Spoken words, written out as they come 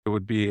it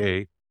would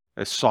be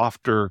a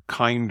softer,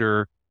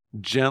 kinder,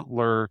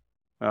 gentler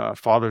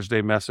Father's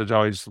Day message. I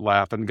always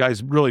laugh, and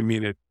guys really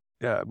mean it,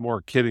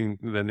 more kidding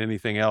than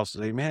anything else.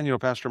 Say, man,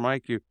 Pastor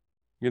Mike,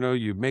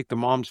 you make the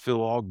moms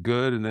feel all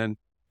good, and then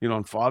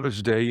on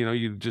Father's Day,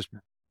 you just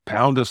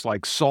pound us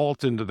like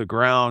salt into the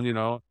ground.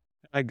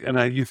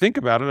 You think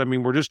about it. I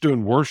mean, we're just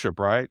doing worship,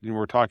 right? And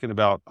we're talking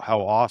about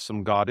how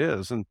awesome God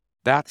is, and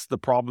that's the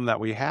problem that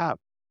we have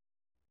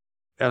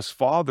as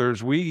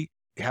fathers. We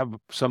have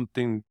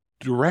something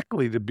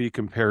directly to be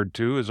compared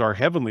to is our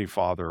heavenly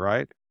Father,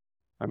 right?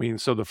 I mean,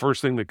 so the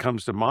first thing that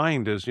comes to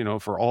mind is,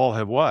 for all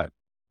have what?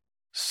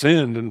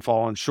 Sinned and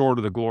fallen short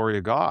of the glory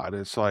of God.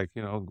 It's like,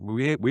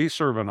 we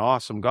serve an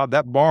awesome God.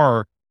 That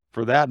bar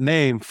for that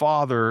name,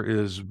 Father,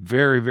 is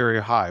very,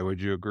 very high.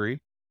 Would you agree?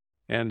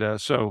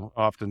 And so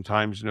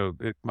oftentimes,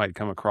 it might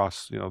come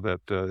across,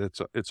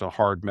 that it's a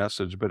hard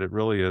message, but it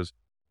really is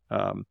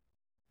um,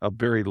 a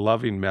very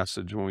loving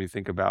message when we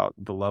think about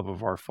the love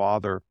of our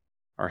Father,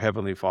 our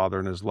Heavenly Father,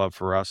 and His love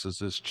for us as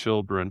His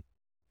children,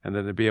 and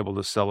then to be able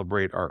to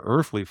celebrate our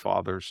earthly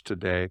fathers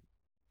today.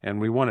 And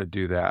we want to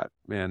do that.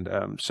 And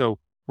so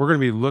we're going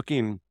to be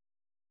looking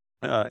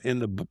in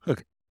the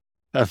book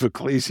of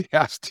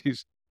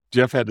Ecclesiastes.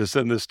 Jeff had to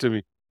send this to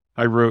me.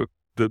 I wrote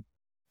the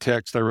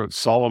text. I wrote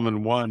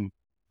Solomon 1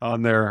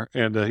 on there,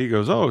 and he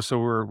goes, "Oh, so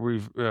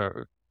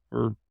we're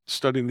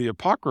studying the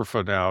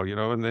Apocrypha now,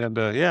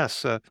 and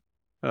yes."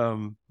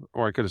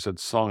 Or I could have said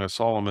Song of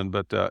Solomon,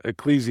 but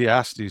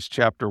Ecclesiastes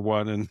chapter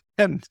 1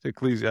 and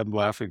Ecclesiastes. I'm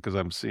laughing because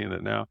I'm seeing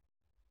it now.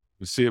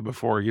 You see it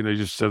before, you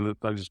just send it.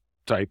 I just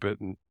type it,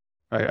 and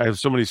I have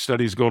so many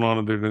studies going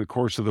on in the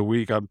course of the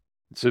week. I'm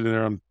sitting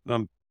there.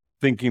 I'm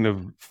thinking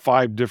of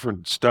 5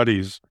 different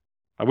studies.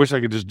 I wish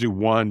I could just do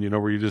one,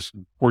 where you just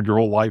poured your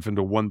whole life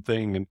into one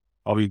thing, and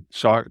I'll be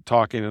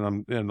talking,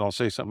 and I'll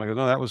say something. I go,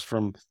 no, that was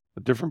from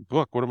a different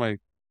book. What am I?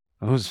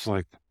 I was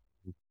like,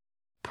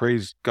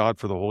 praise God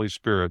for the Holy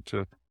Spirit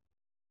to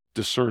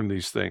discern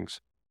these things.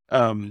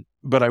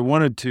 But I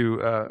wanted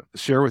to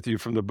share with you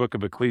from the book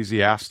of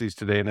Ecclesiastes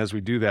today. And as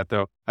we do that,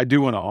 though, I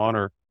do want to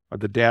honor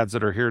the dads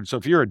that are here. So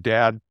if you're a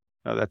dad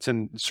that's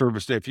in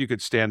service today, if you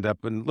could stand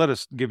up and let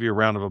us give you a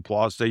round of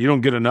applause today. You don't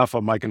get enough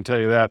of them, I can tell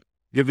you that.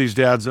 Give these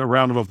dads a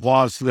round of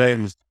applause today.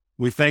 And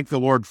we thank the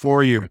Lord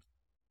for you.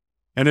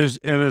 And as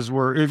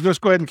we're,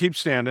 just go ahead and keep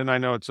standing. I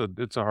know it's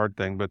a hard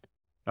thing, but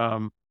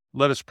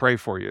let us pray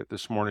for you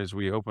this morning as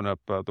we open up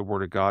the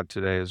Word of God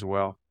today as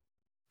well.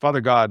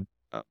 Father God,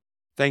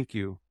 thank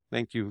you.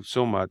 Thank you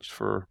so much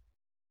for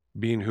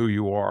being who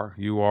you are.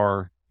 You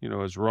are,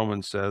 as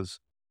Romans says,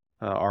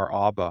 our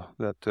Abba,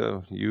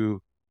 that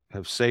you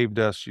have saved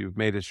us, you've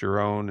made us your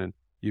own, and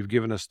you've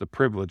given us the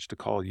privilege to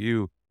call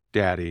you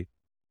Daddy.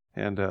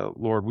 And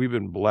Lord, we've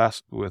been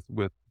blessed with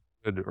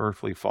good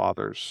earthly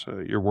fathers.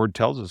 Your word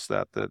tells us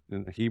that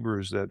in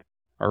Hebrews, that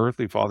our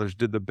earthly fathers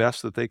did the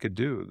best that they could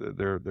do.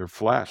 Their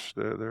flesh,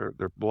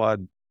 their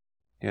blood.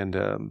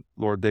 And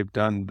Lord, they've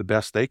done the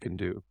best they can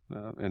do.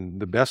 And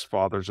the best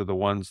fathers are the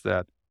ones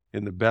that,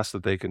 in the best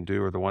that they can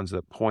do, are the ones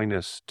that point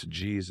us to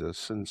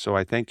Jesus. And so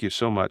I thank you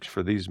so much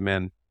for these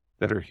men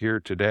that are here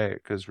today,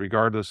 because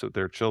regardless if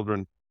their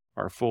children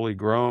are fully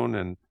grown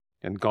and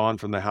gone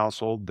from the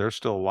household, they're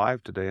still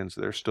alive today, and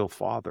they're still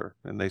father,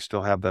 and they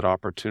still have that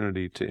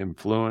opportunity to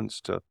influence,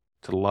 to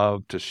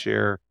love, to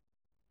share,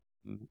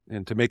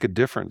 and to make a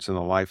difference in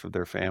the life of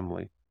their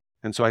family.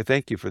 And so I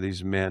thank you for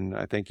these men.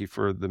 I thank you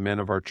for the men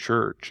of our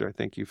church. I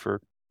thank you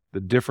for the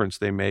difference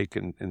they make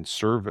in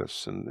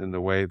service and in the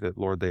way that,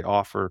 Lord, they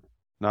offer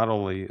not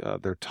only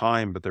their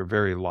time, but their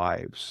very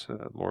lives,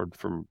 Lord,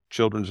 from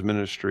children's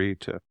ministry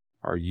to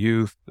our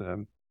youth,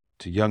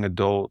 to young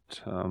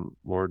adult,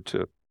 Lord,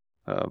 to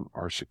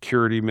our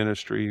security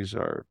ministries,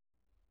 our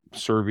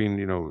serving,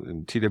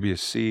 in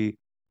TWC,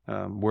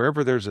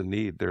 wherever there's a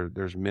need,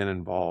 there's men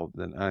involved.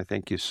 And I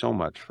thank you so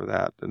much for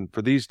that. And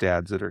for these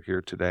dads that are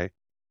here today,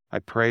 I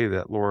pray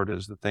that, Lord,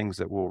 as the things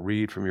that we'll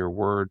read from your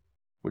word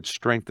would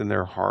strengthen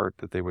their heart,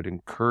 that they would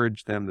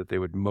encourage them, that they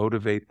would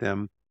motivate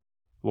them,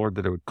 Lord,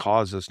 that it would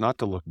cause us not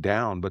to look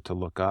down, but to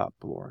look up,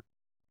 Lord.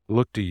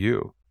 Look to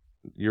you.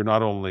 You're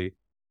not only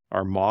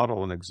our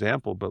model and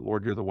example, but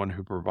Lord, you're the one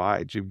who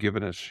provides. You've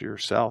given us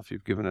yourself.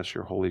 You've given us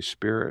your Holy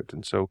Spirit.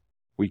 And so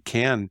we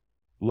can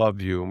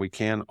love you, and we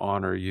can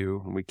honor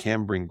you, and we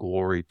can bring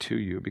glory to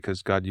you,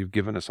 because God, you've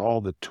given us all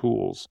the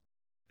tools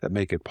that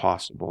make it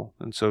possible.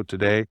 And so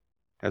today,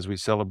 as we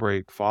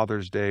celebrate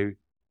Father's Day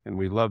and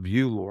we love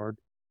you, Lord,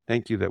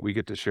 thank you that we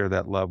get to share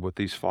that love with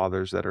these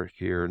fathers that are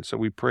here. And so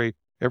we pray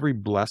every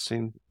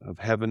blessing of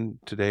heaven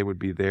today would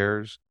be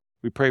theirs.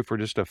 We pray for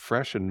just a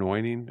fresh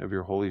anointing of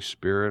your Holy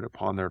Spirit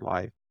upon their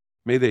life.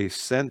 May they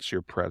sense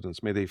your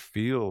presence. May they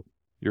feel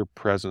your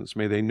presence.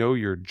 May they know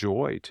your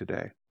joy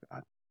today.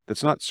 God,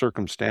 that's not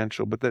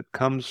circumstantial, but that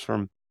comes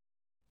from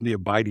the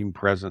abiding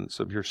presence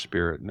of your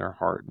Spirit in their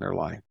heart and their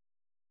life.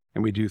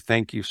 And we do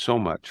thank you so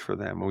much for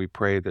them. And we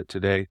pray that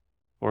today,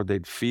 Lord,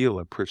 they'd feel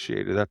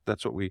appreciated.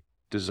 That's what we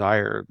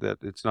desire, that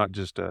it's not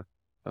just a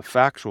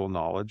factual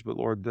knowledge, but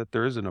Lord, that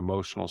there is an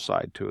emotional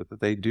side to it,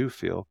 that they do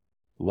feel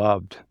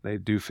loved. They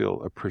do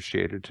feel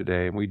appreciated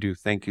today. And we do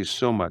thank you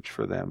so much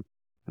for them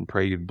and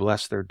pray you'd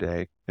bless their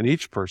day. And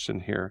each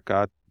person here,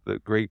 God, the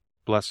great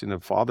blessing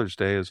of Father's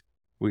Day is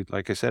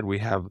like I said, we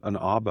have an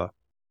Abba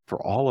for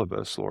all of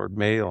us, Lord,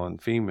 male and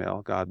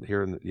female, God,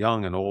 here in the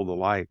young and old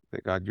alike,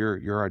 that God,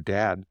 you're our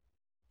dad.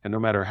 And no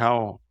matter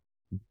how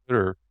good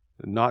or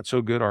not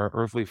so good our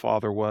earthly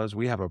father was,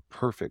 we have a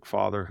perfect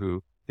Father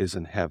who is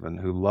in heaven,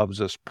 who loves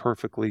us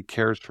perfectly,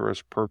 cares for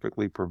us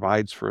perfectly,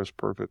 provides for us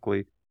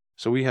perfectly.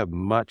 So we have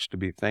much to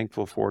be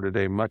thankful for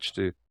today, much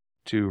to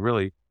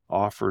really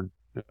offer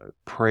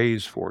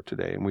praise for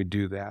today. And we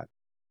do that.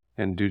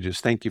 And do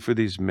just thank you for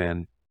these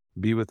men.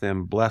 Be with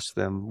them, bless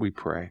them, we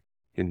pray.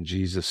 In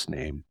Jesus'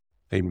 name,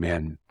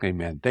 amen.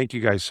 Amen. Thank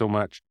you guys so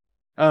much.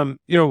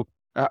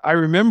 I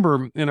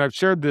remember, and I've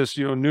shared this,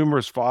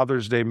 numerous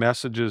Father's Day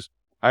messages.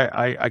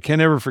 I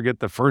can't ever forget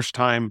the first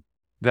time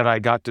that I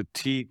got to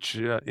teach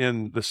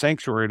in the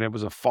sanctuary, and it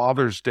was a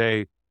Father's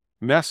Day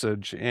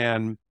message.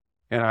 And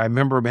I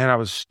remember, man, I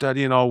was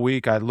studying all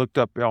week. I looked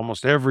up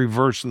almost every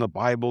verse in the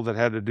Bible that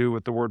had to do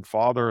with the word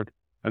father.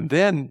 And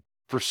then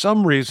for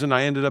some reason,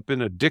 I ended up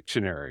in a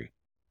dictionary.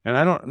 And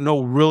I don't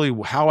know really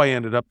how I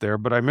ended up there,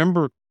 but I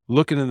remember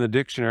looking in the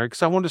dictionary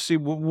because I wanted to see,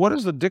 well, what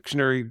does the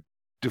dictionary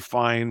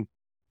define,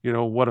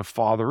 what a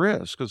father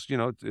is? Because,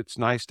 it's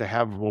nice to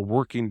have a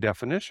working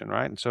definition,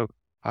 right? And so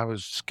I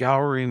was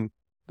scouring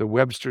the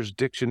Webster's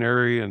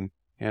dictionary and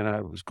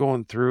I was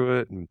going through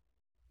it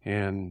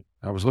and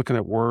I was looking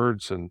at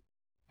words and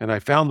I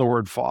found the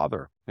word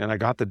father and I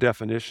got the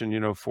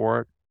definition, for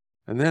it.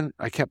 And then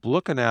I kept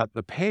looking at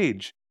the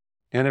page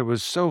and it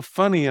was so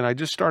funny. And I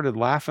just started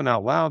laughing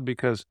out loud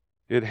because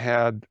it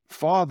had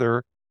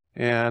father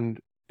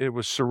and it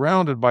was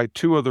surrounded by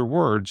two other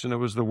words. And it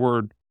was the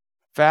word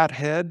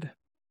fathead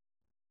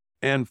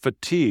and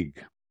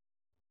fatigue.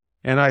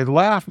 And I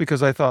laughed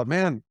because I thought,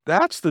 man,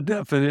 that's the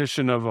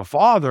definition of a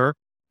father.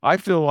 I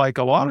feel like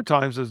a lot of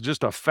times it's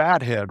just a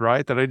fathead,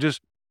 right? That I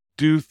just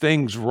do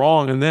things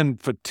wrong. And then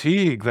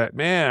fatigue, that,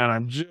 man,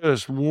 I'm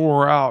just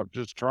wore out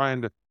just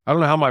trying to, I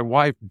don't know how my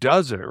wife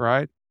does it,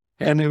 right?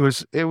 And it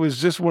was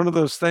just one of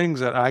those things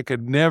that I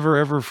could never,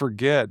 ever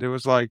forget. It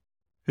was like,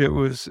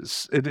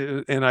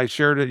 and I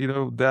shared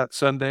it, that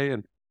Sunday.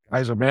 And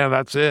I said, man,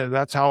 that's it.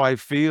 That's how I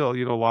feel,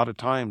 a lot of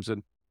times.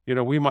 And,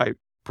 we might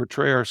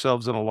portray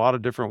ourselves in a lot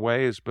of different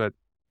ways, but,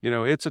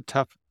 it's a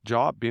tough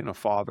job being a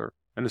father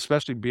and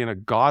especially being a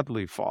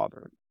godly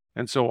father.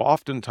 And so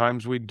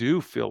oftentimes we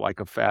do feel like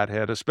a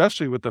fathead,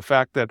 especially with the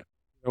fact that,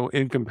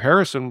 in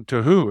comparison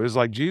to who is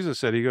like Jesus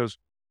said, he goes,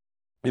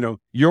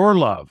 your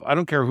love, I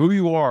don't care who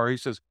you are. He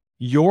says,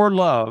 your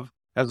love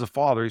as a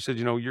father, he said,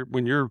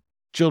 when your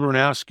children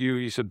ask you,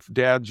 he said,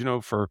 dads,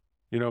 for,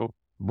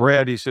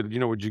 bread, he said,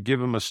 would you give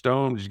them a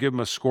stone? Would you give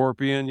them a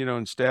scorpion,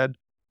 instead?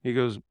 He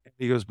goes,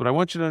 but I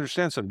want you to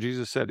understand something.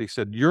 Jesus said, he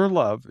said, your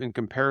love in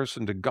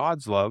comparison to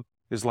God's love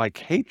is like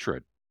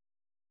hatred.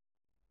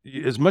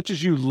 As much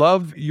as you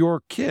love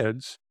your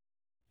kids,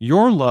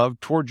 your love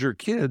towards your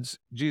kids,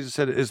 Jesus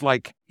said, is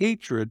like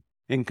hatred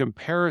in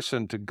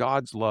comparison to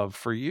God's love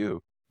for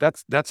you.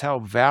 That's how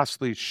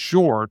vastly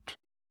short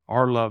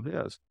our love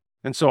is.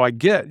 And so I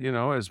get,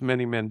 as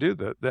many men do,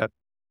 that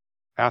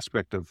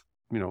aspect of,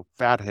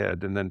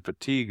 fathead and then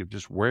fatigue of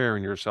just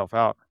wearing yourself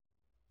out,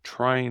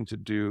 trying to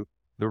do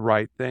the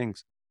right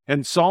things.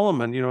 And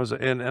Solomon,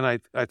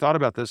 I thought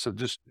about this of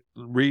just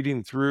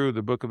reading through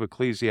the book of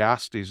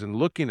Ecclesiastes and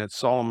looking at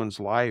Solomon's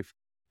life,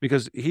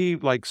 because he,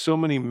 like so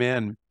many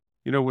men,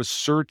 was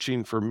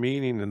searching for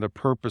meaning and the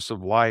purpose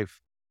of life.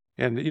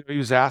 And he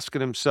was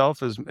asking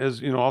himself, as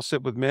I'll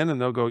sit with men and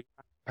they'll go,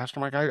 Pastor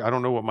Mike, I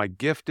don't know what my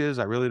gift is.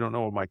 I really don't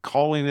know what my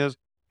calling is.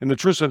 In the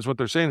true sense, what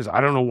they're saying is,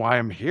 I don't know why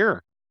I'm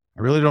here.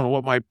 I really don't know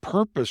what my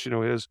purpose,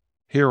 is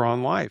here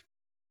on life.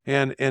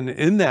 And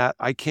in that,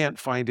 I can't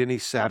find any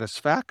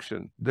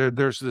satisfaction.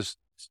 There's this,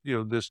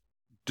 this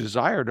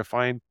desire to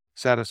find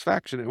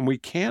satisfaction, and we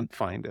can't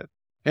find it.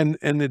 And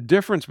the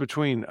difference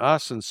between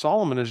us and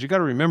Solomon is, you got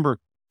to remember,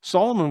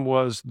 Solomon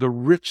was the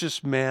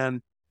richest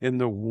man in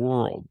the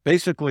world.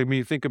 Basically, when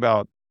you think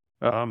about,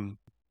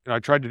 I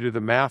tried to do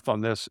the math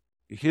on this,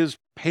 his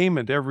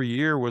payment every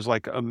year was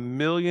like $1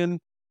 million,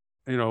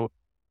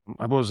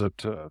 what was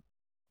it,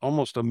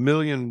 almost 1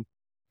 million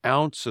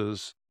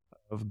ounces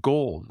of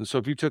gold. And so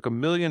if you took 1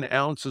 million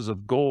ounces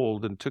of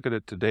gold and took it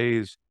at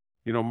today's,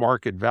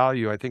 market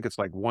value, I think it's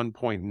like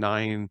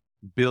 $1.9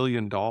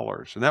 billion.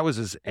 And that was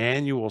his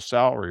annual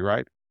salary,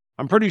 right?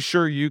 I'm pretty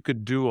sure you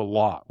could do a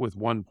lot with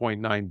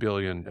 1.9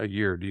 billion a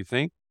year. Do you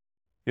think?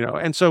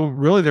 And so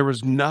really there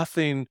was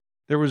nothing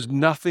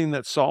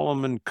that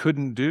Solomon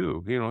couldn't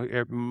do.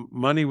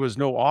 Money was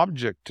no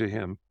object to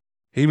him.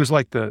 He was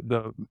like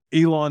the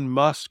Elon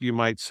Musk, you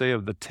might say,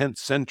 of the 10th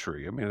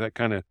century. I mean, that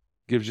kind of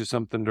gives you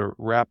something to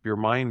wrap your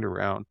mind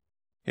around.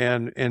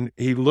 And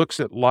he looks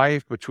at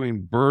life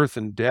between birth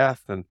and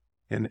death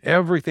and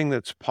everything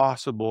that's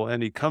possible.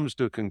 And he comes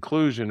to a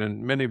conclusion.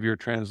 In many of your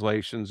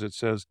translations, it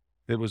says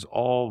it was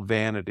all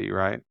vanity,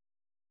 right?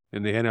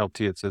 In the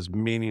NLT, it says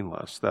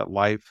meaningless, that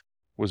life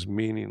was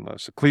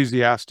meaningless.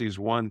 Ecclesiastes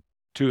 1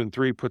 2 and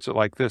 3 puts it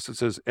like this. It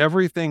says,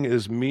 everything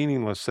is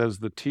meaningless, says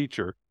the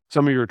teacher.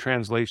 Some of your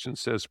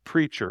translations says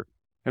preacher.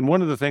 And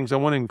one of the things I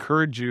want to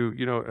encourage you,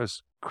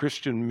 as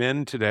Christian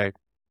men today,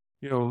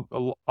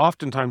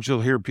 oftentimes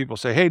you'll hear people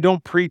say, hey,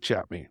 don't preach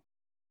at me.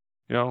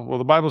 Well,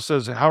 the Bible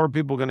says, how are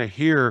people going to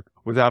hear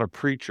without a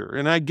preacher?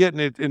 And I get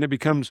it, and it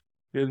becomes,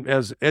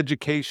 as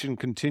education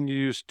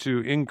continues to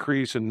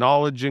increase and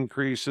knowledge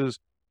increases,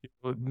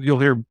 you'll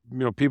hear,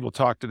 people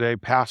talk today,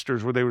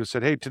 pastors, where they would have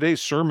said, hey,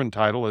 today's sermon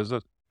title is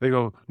this. They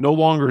go, no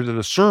longer is it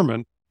a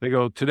sermon. They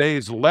go,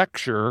 today's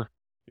lecture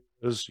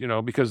is,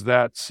 because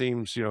that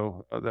seems,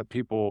 that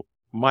people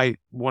might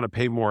want to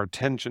pay more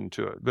attention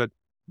to it.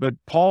 But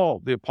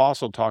Paul, the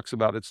apostle, talks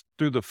about it's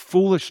through the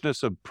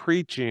foolishness of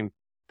preaching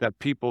that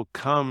people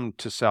come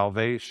to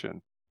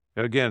salvation.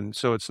 Again,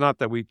 so it's not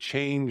that we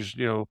change,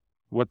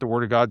 what the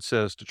Word of God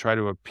says to try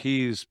to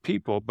appease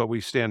people, but we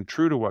stand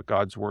true to what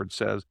God's Word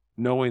says,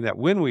 knowing that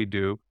when we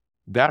do,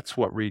 that's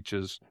what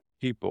reaches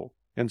people.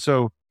 And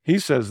so he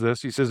says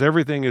this, he says,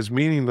 everything is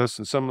meaningless.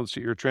 And some of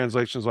your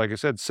translations, like I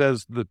said,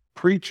 says the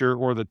preacher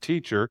or the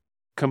teacher,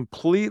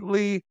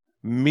 completely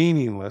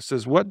meaningless.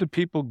 Says, what do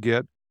people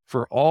get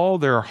for all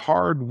their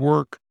hard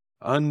work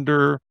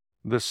under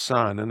the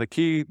sun? And the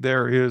key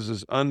there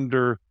is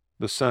under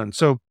the sun.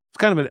 So it's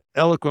kind of an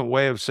eloquent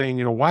way of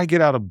saying, why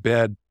get out of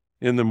bed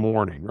in the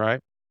morning, right?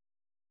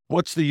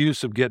 What's the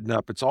use of getting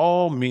up? It's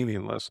all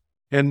meaningless.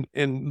 And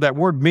that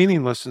word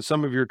meaningless in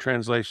some of your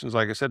translations,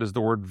 like I said, is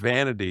the word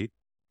vanity.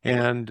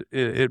 And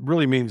it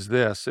really means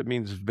this. It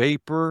means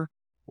vapor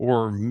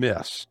or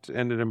mist.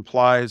 And it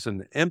implies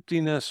an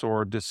emptiness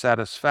or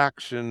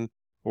dissatisfaction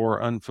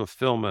or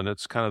unfulfillment.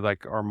 It's kind of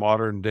like our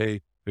modern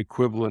day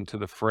equivalent to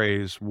the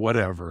phrase,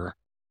 whatever,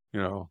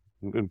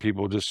 and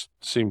people just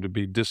seem to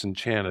be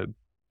disenchanted.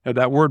 And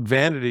that word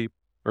vanity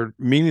or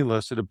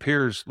meaningless, it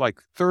appears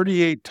like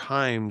 38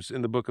 times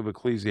in the book of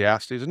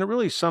Ecclesiastes. And it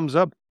really sums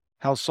up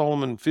how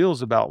Solomon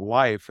feels about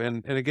life.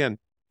 And again,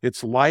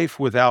 it's life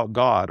without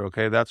God.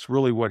 Okay. That's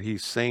really what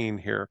he's saying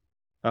here.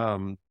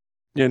 And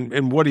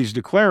what he's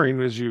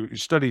declaring as you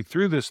study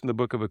through this in the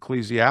book of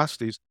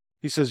Ecclesiastes,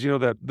 he says,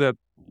 that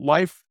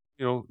life,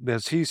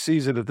 as he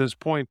sees it at this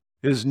point,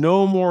 is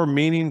no more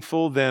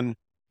meaningful than,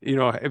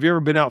 have you ever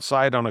been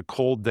outside on a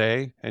cold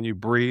day and you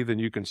breathe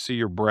and you can see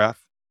your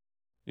breath?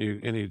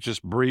 You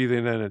just breathe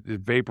in and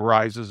it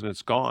vaporizes and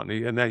it's gone.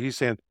 And that he's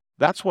saying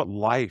that's what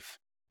life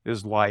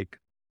is like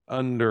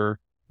under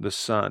the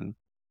sun.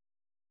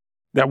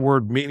 That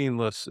word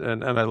meaningless,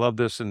 and I love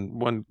this in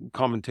one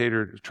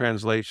commentator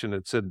translation,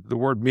 it said the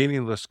word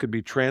meaningless could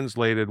be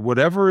translated,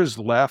 whatever is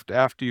left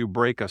after you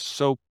break a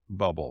soap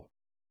bubble.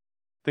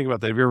 Think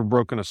about that. Have you ever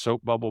broken a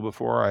soap bubble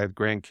before? I have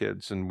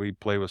grandkids and we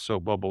play with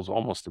soap bubbles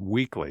almost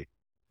weekly.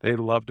 They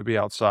love to be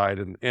outside.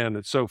 And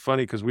it's so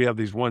funny because we have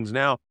these ones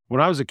now. When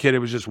I was a kid, it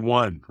was just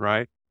one,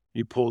 right?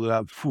 You pulled it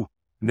out. Whew.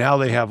 Now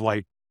they have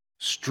like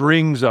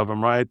strings of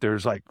them, right?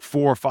 There's like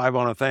 4 or 5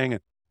 on a thing.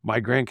 And my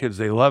grandkids,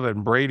 they love it.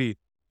 And Brady,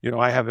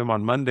 I have him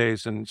on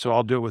Mondays. And so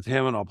I'll do it with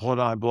him and I'll pull it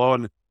on, blow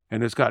it.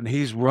 And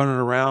he's running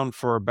around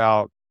for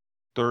about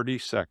 30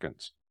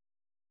 seconds.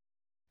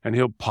 And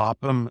he'll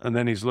pop them. And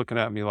then he's looking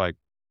at me like,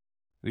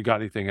 you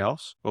got anything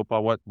else?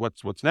 Opa,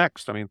 what's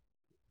next? I mean,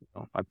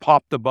 I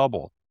popped the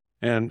bubble.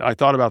 And I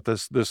thought about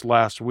this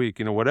last week,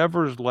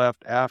 whatever's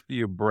left after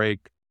you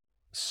break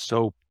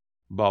soap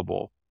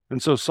bubble.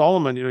 And so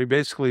Solomon, he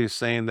basically is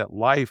saying that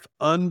life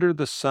under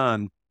the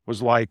sun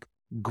was like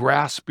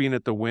grasping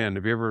at the wind.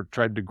 Have you ever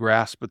tried to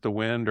grasp at the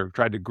wind or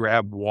tried to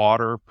grab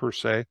water per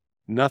se?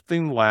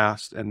 Nothing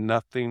lasts and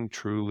nothing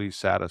truly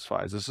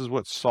satisfies. This is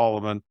what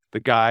Solomon, the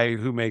guy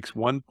who makes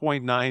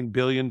 $1.9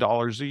 billion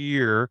a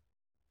year,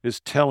 is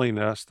telling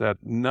us, that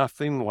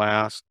nothing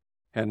lasts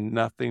and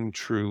nothing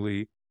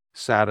truly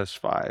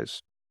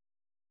satisfies.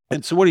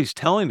 And so what he's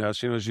telling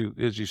us, as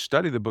you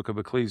study the book of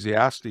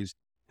Ecclesiastes,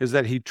 is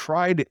that he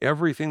tried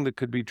everything that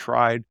could be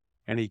tried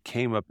and he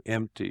came up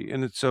empty.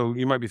 And so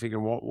you might be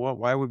thinking, well,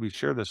 why would we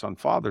share this on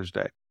Father's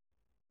Day?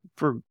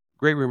 For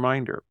great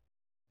reminder.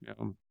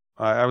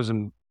 I was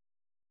in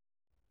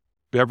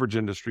beverage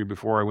industry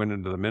before I went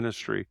into the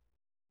ministry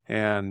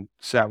and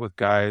sat with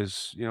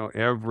guys,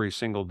 every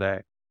single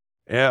day.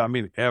 I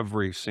mean,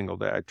 every single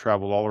day. I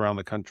traveled all around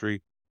the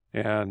country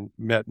and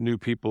met new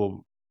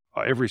people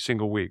every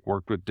single week,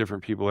 worked with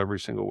different people every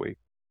single week.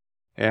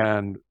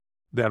 And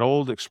that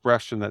old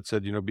expression that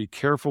said, be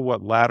careful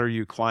what ladder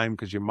you climb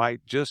because you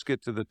might just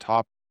get to the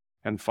top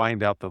and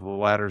find out that the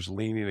ladder's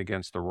leaning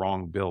against the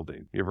wrong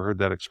building. You ever heard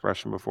that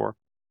expression before?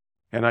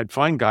 And I'd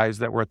find guys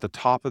that were at the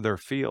top of their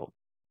field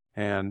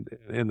and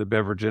in the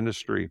beverage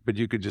industry, but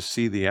you could just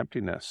see the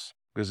emptiness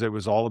because it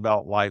was all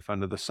about life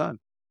under the sun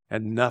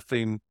and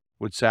nothing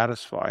would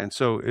satisfy. And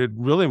so it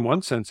really, in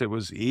one sense, it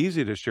was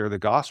easy to share the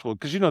gospel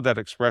because that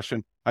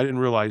expression, I didn't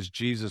realize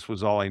Jesus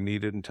was all I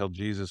needed until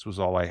Jesus was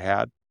all I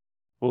had.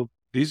 Well,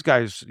 these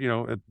guys,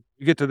 you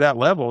get to that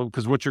level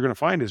because what you're going to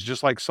find is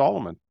just like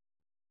Solomon.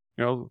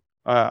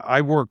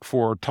 I work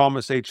for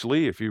Thomas H.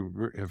 Lee, if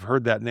you have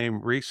heard that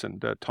name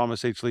recent.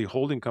 Thomas H. Lee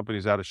Holding Company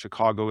is out of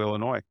Chicago,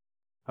 Illinois.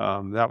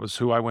 That was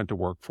who I went to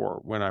work for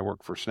when I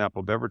worked for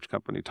Snapple Beverage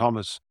Company.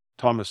 Thomas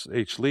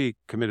H. Lee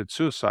committed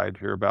suicide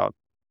here about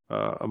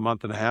a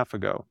month and a half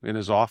ago in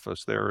his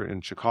office there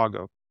in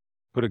Chicago.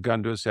 Put a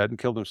gun to his head and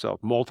killed himself.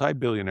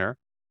 Multi-billionaire,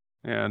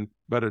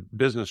 but a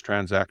business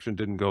transaction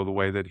didn't go the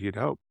way that he'd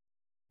hoped.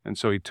 And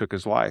so he took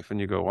his life.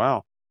 And you go,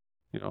 wow,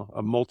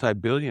 a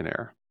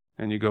multi-billionaire.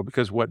 And you go,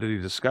 because what did he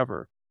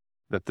discover?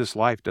 That this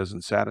life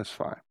doesn't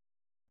satisfy.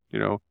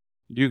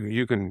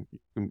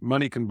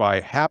 Money can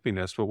buy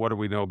happiness, but what do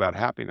we know about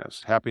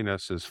happiness?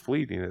 Happiness is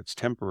fleeting. It's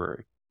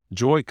temporary.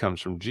 Joy comes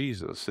from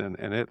Jesus, and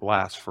it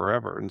lasts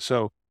forever. And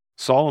so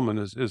Solomon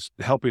is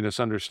helping us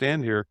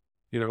understand here,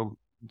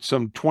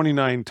 some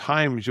 29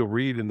 times you'll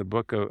read in the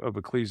book of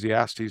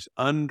Ecclesiastes,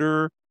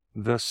 under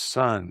the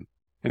sun.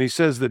 And he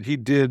says that he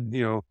did,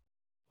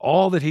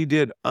 all that he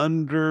did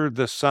under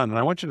the sun. And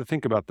I want you to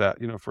think about that,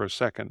 for a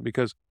second,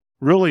 because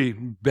really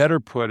better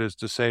put is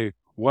to say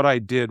what I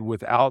did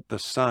without the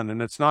sun.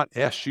 And it's not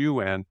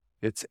S-U-N,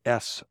 it's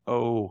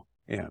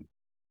S-O-N.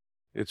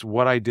 It's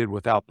what I did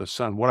without the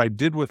sun, what I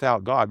did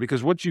without God.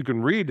 Because what you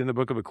can read in the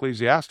book of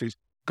Ecclesiastes,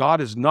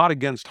 God is not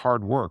against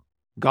hard work.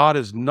 God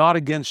is not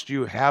against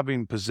you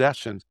having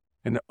possessions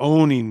and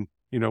owning,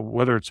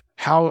 whether it's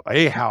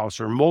a house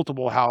or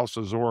multiple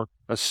houses or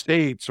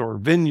estates or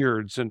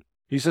vineyards. And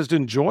he says to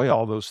enjoy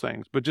all those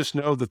things, but just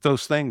know that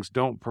those things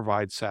don't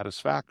provide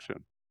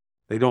satisfaction.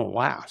 They don't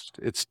last.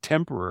 It's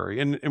temporary.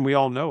 And we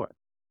all know it.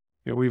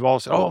 We've all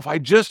said, if I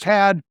just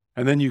had,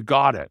 and then you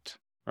got it,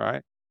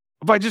 right?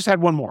 If I just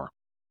had one more,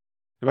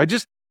 if I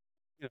just,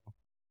 it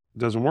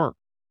doesn't work.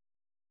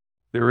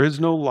 There is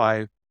no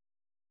life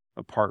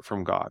apart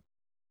from God.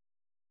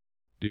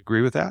 Do you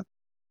agree with that?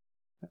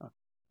 Yeah.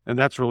 And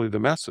that's really the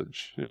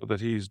message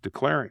that he's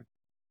declaring.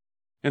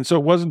 And so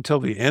it wasn't until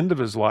the end of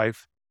his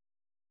life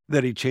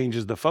that he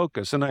changes the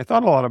focus. And I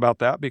thought a lot about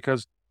that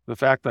because the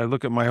fact that I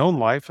look at my own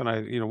life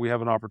and we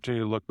have an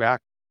opportunity to look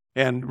back.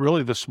 And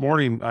really this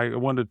morning, I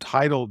wanted to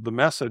title the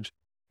message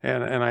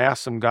and I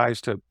asked some guys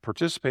to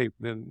participate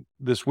in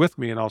this with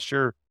me, and I'll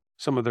share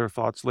some of their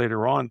thoughts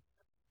later on.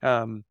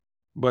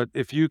 But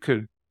if you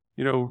could,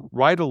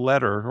 write a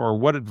letter, or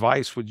what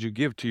advice would you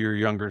give to your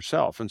younger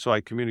self? And so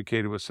I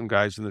communicated with some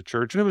guys in the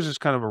church, and it was just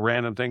kind of a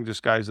random thing,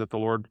 just guys that the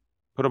Lord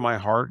put in my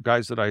heart,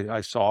 guys that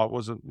I saw. It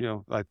wasn't,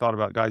 I thought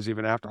about guys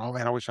even after, oh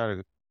man, I wish I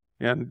had,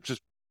 and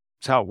just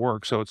it's how it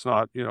works. So it's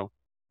not,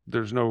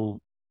 there's no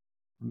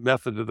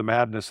method to the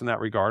madness in that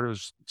regard. It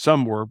was,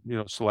 some were,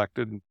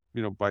 selected,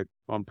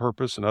 on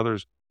purpose, and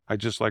others,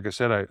 like I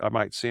said, I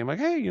might see them like,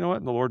 hey, you know what?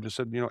 And the Lord just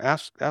said,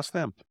 ask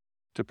them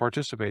to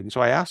participate. And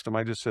so I asked them,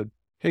 I just said,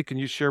 hey, can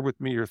you share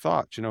with me your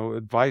thoughts,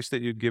 advice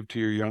that you'd give to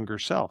your younger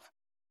self,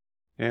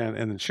 and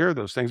then share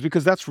those things,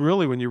 because that's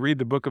really, when you read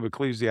the book of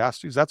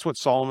Ecclesiastes, that's what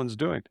Solomon's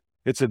doing.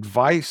 It's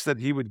advice that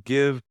he would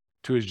give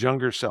to his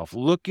younger self.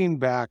 Looking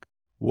back,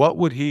 what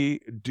would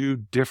he do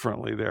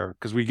differently there?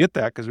 Because we get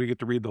that because we get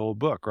to read the whole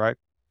book, right?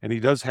 And he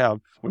does have,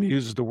 when he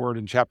uses the word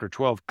in chapter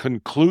 12,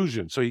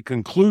 conclusion. So he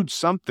concludes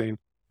something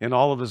in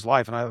all of his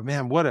life. And I thought,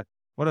 man, what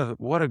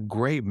a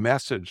great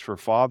message for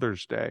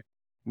Father's Day.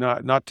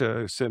 Not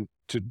to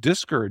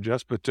discourage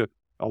us, but to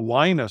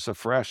align us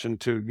afresh and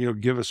to,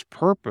 give us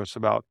purpose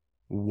about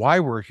why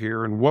we're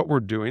here and what we're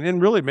doing.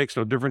 And really it makes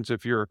no difference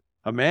if you're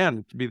a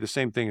man. It'd be the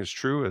same thing is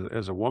true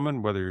as a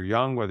woman, whether you're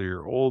young, whether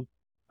you're old.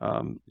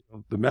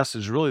 The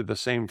message is really the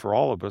same for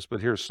all of us.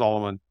 But here's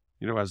Solomon,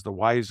 as the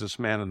wisest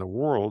man in the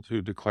world,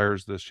 who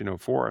declares this,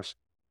 for us.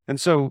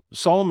 And so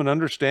Solomon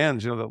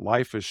understands, that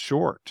life is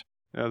short.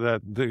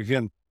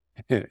 Again,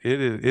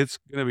 it's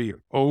going to be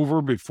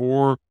over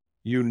before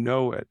you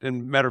know it.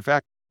 And matter of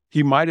fact,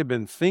 he might have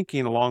been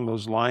thinking along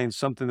those lines,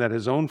 something that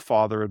his own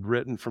father had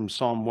written from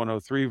Psalm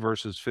 103,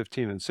 verses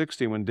 15 and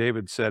 16, when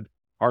David said,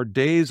 our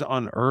days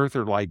on earth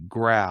are like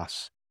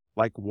grass,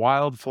 like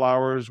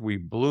wildflowers, we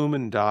bloom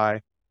and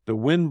die. The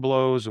wind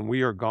blows and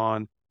we are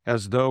gone,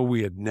 as though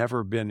we had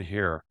never been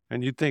here.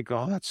 And you'd think,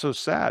 oh, that's so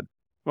sad.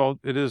 Well,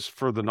 it is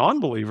for the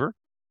non-believer,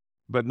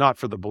 but not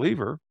for the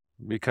believer,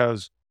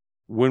 because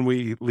when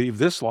we leave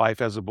this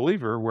life as a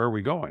believer, where are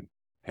we going?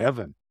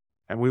 Heaven.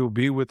 And we will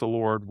be with the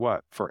Lord,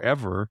 what?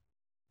 Forever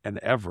and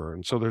ever.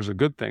 And so there's a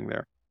good thing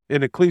there.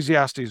 In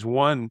Ecclesiastes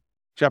 1,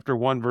 chapter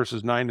 1,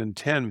 verses 9 and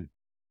 10,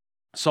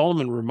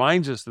 Solomon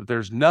reminds us that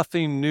there's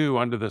nothing new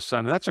under the sun.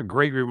 And that's a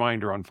great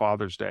reminder on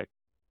Father's Day.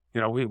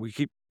 We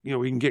keep,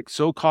 we can get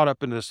so caught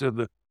up in this,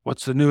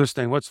 what's the newest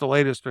thing? What's the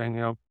latest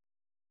thing?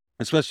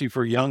 Especially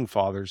for young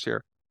fathers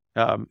here.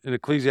 In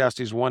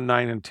Ecclesiastes 1,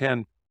 9 and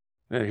 10,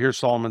 here's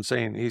Solomon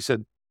saying, he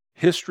said,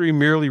 history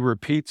merely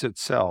repeats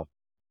itself.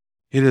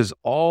 It has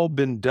all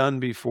been done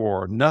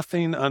before.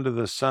 Nothing under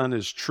the sun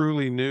is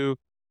truly new.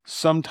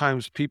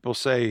 Sometimes people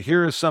say,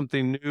 here is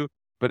something new,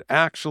 but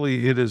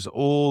actually it is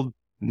old.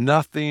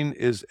 Nothing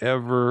is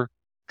ever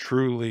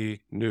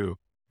truly new.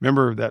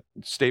 Remember that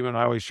statement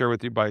I always share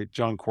with you by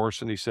John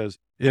Corson? He says,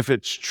 if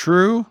it's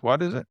true,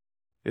 what is it?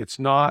 It's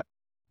not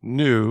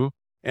new.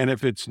 And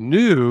if it's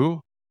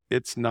new,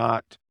 it's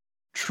not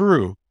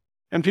true.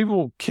 And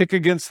people kick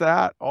against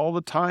that all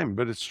the time,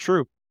 but it's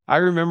true. I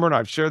remember, and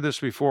I've shared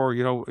this before,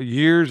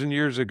 years and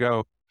years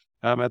ago,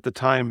 at the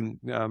time,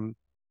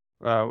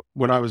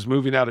 when I was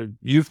moving out of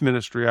youth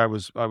ministry, I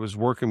was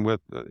working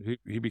with,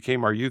 he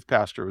became our youth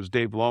pastor. It was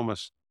Dave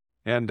Lomas.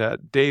 And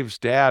Dave's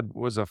dad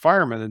was a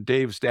fireman, and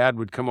Dave's dad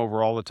would come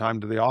over all the time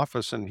to the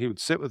office, and he would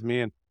sit with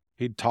me and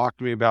he'd talk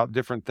to me about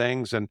different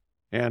things. And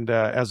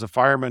as a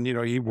fireman,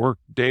 he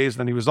worked days,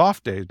 then he was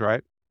off days,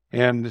 right?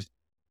 And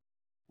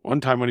one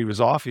time when he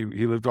was off, he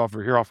lived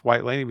over here off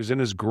White Lane. He was in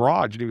his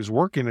garage and he was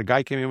working. A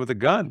guy came in with a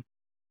gun.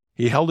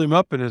 He held him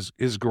up in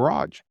his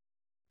garage.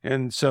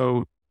 And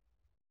so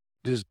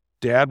his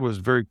dad was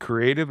very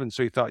creative. And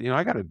so he thought,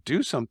 I got to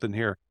do something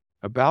here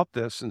about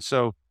this. And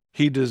so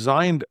he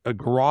designed a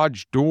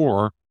garage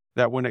door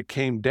that when it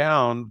came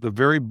down, the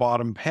very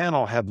bottom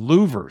panel had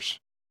louvers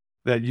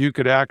that you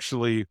could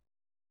actually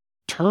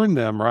turn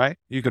them, right?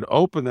 You could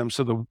open them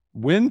so the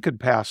wind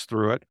could pass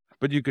through it,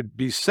 but you could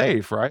be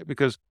safe, right?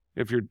 Because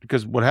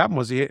what happened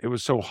was it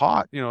was so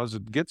hot, as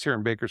it gets here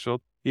in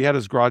Bakersfield, he had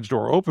his garage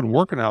door open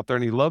working out there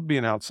and he loved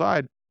being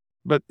outside,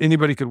 but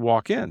anybody could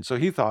walk in. So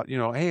he thought,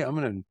 hey, I'm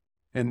going to,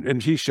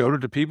 and he showed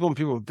it to people and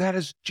people, that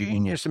is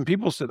genius. And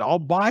people said, I'll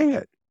buy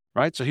it,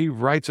 right? So he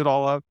writes it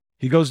all up.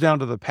 He goes down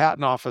to the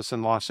patent office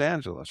in Los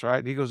Angeles,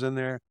 right? He goes in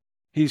there.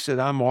 He said,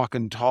 I'm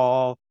walking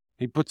tall.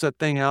 He puts that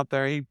thing out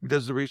there. He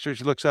does the research.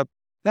 He looks up.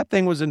 That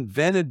thing was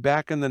invented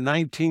back in the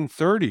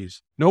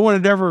 1930s. No one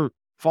had ever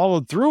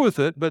followed through with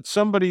it, but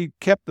somebody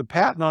kept the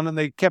patent on it and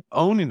they kept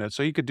owning it.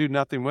 So he could do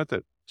nothing with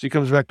it. So he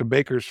comes back to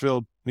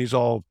Bakersfield and he's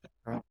all,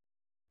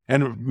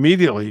 and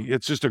immediately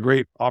it's just a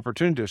great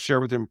opportunity to share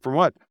with him from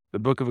what? The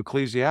book of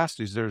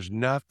Ecclesiastes. There's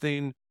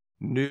nothing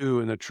new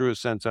in the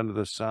truest sense under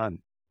the sun.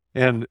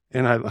 And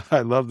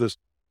I love this.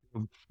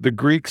 The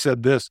Greek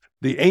said this,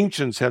 the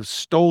ancients have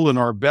stolen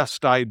our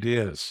best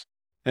ideas.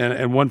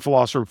 And one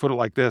philosopher put it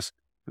like this,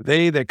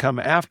 they that come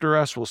after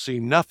us will see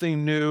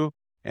nothing new,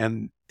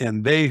 and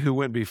they who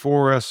went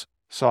before us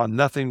saw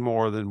nothing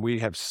more than we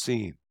have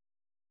seen.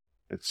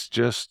 It's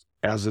just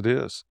as it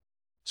is.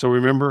 So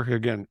remember,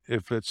 again,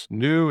 if it's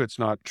new, it's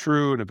not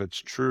true, and if it's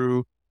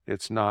true,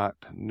 it's not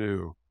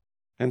new.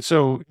 And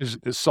so is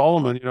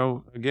Solomon,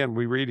 again,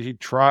 we read he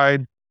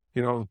tried,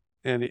 and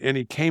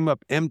he came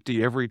up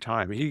empty every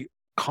time. He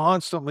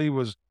constantly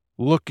was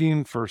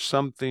looking for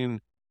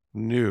something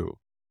new.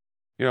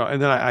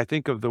 And then I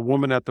think of the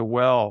woman at the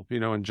well,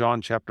 in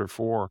John chapter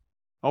 4,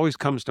 always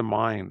comes to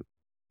mind.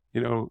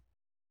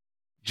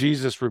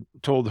 Jesus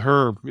told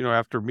her,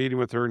 after meeting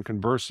with her and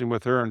conversing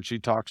with her, and she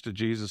talks to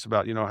Jesus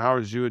about, how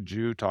is you a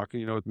Jew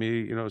talking, with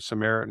me,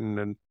 Samaritan,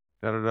 and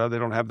da-da-da. They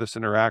don't have this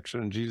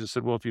interaction. And Jesus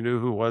said, well, if you knew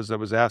who it was that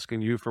was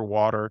asking you for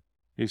water,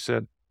 he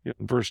said, in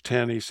verse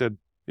 10, he said,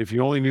 if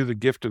you only knew the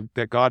gift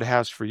that God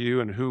has for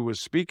you and who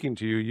was speaking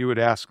to you, you would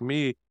ask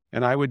me,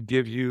 and I would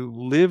give you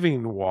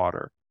living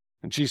water.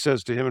 And she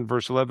says to him in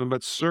verse 11,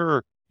 but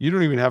sir, you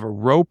don't even have a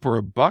rope or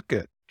a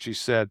bucket, she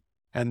said,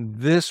 and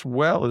this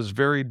well is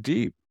very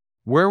deep.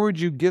 Where would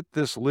you get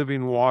this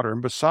living water?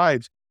 And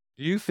besides,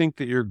 do you think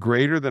that you're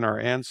greater than our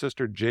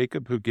ancestor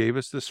Jacob, who gave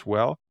us this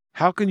well?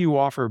 How can you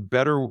offer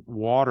better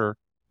water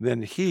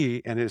than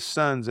he and his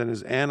sons and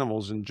his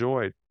animals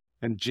enjoyed?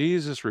 And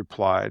Jesus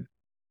replied,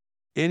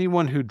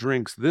 anyone who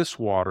drinks this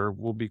water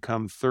will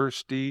become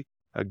thirsty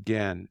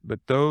again, but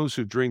those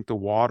who drink the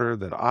water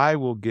that I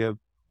will give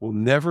will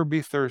never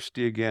be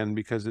thirsty again,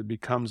 because it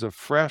becomes a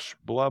fresh,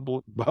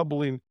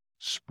 bubbling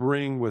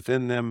spring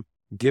within them,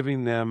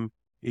 giving them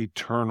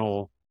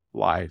eternal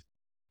life.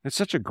 It's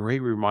such a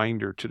great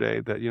reminder today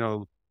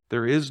that,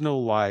 there is no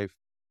life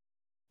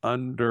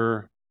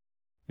under,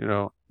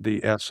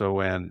 the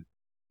S-O-N.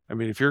 I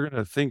mean, if you're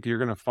going to think you're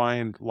going to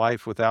find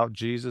life without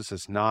Jesus,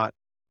 it's not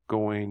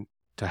going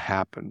to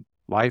happen.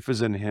 Life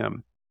is in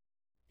him.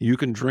 You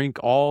can drink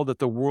all that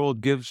the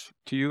world gives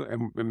to you,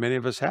 and many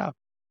of us have.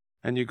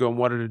 And you go, and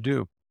what did it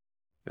do?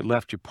 It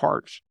left you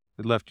parched.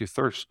 It left you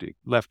thirsty,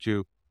 left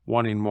you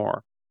wanting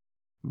more.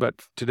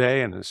 But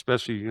today, and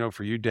especially,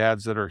 for you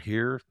dads that are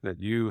here,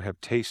 that you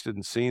have tasted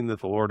and seen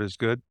that the Lord is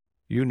good,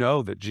 you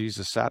know that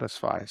Jesus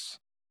satisfies.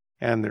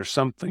 And there's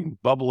something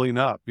bubbling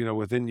up,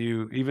 within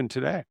you even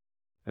today.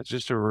 It's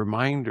just a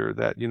reminder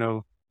that,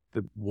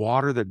 the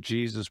water that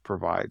Jesus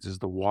provides is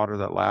the water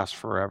that lasts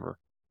forever.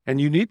 And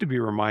you need to be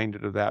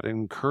reminded of that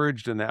and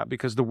encouraged in that,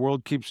 because the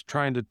world keeps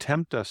trying to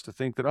tempt us to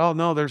think that, oh,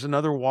 no, there's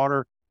another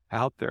water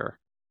out there.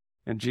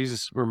 And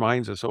Jesus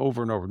reminds us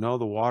over and over, no,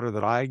 the water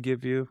that I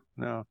give you,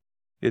 no,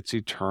 it's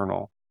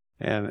eternal.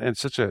 And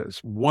such a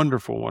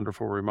wonderful,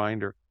 wonderful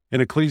reminder. In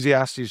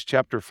Ecclesiastes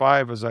chapter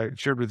 5, as I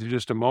shared with you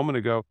just a moment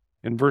ago,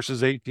 in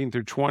verses 18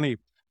 through 20,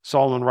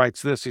 Solomon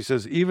writes this. He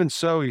says, even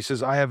so, he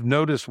says, I have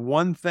noticed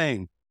one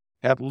thing,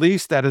 at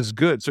least that is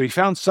good. So he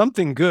found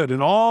something good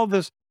in all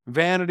this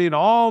vanity and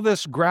all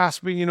this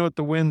grasping, at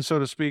the wind, so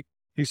to speak.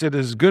 He said, it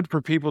is good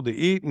for people to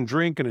eat and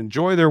drink and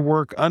enjoy their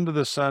work under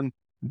the sun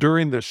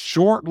during the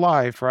short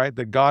life, right,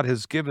 that God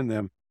has given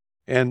them,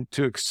 and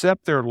to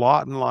accept their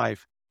lot in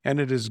life. And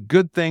it is a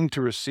good thing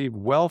to receive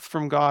wealth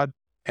from God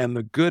and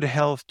the good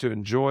health to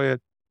enjoy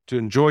it, to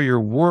enjoy your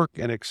work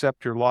and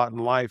accept your lot in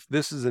life.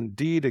 This is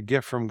indeed a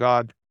gift from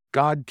God.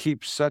 God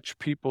keeps such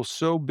people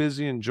so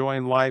busy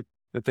enjoying life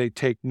that they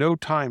take no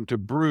time to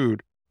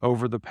brood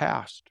over the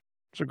past.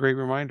 It's a great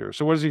reminder.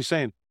 So what is he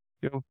saying?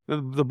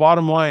 The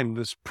bottom line,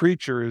 this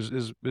preacher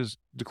is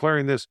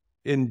declaring this: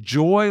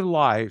 enjoy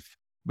life,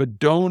 but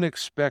don't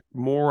expect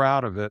more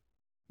out of it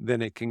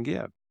than it can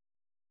give.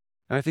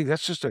 And I think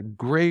that's just a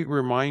great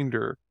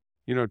reminder,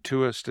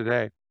 to us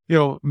today.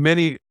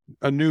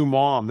 A new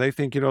mom, they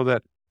think,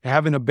 that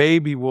having a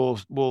baby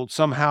will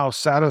somehow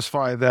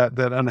satisfy that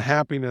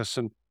unhappiness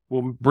and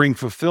will bring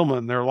fulfillment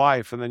in their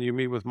life. And then you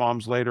meet with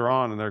moms later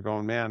on and they're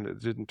going, man,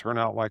 it didn't turn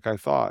out like I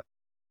thought.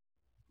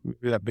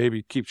 Maybe that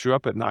baby keeps you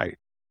up at night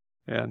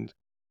and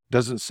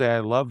doesn't say, I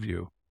love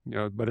you,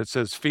 but it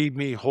says, feed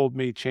me, hold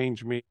me,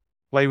 change me,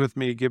 play with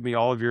me, give me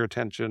all of your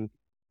attention.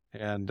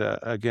 And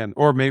again,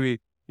 or maybe,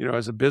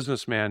 as a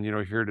businessman,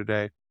 here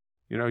today,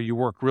 you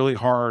work really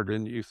hard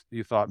and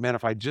you thought, man,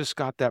 if I just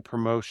got that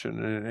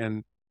promotion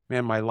and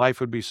man, my life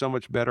would be so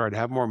much better. I'd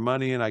have more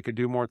money and I could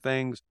do more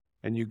things.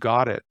 And you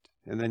got it.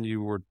 And then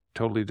you were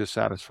totally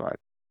dissatisfied.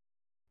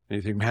 And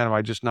you think, man, am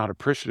I just not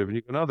appreciative? And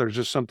you go, no, there's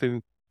just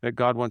something that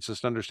God wants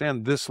us to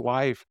understand. This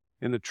life,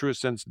 in the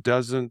truest sense,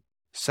 doesn't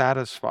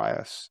satisfy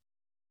us.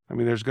 I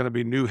mean, there's going to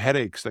be new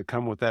headaches that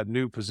come with that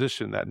new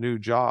position, that new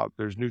job.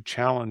 There's new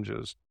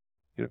challenges.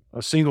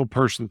 A single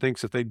person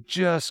thinks if they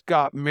just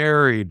got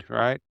married,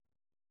 right?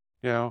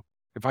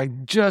 If I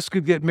just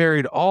could get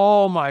married,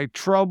 all my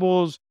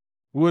troubles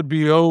would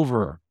be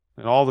over.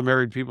 And all the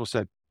married people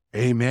said,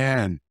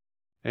 amen.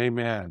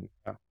 Amen.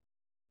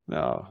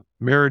 No,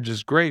 marriage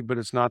is great, but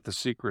it's not the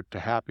secret to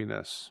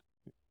happiness.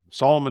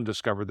 Solomon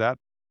discovered that.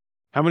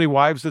 How many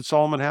wives did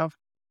Solomon have?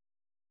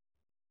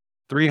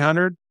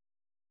 300?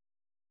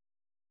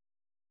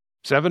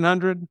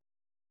 700?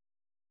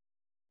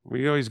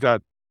 He's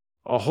got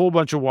a whole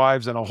bunch of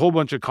wives and a whole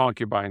bunch of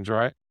concubines,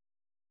 right?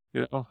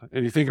 And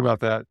you think about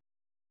that.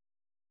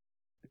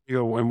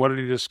 And what did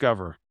he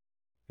discover?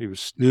 He was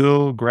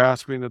still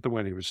grasping at the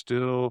wind. He was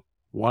still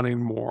wanting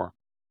more.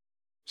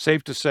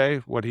 Safe to say,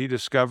 what he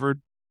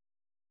discovered,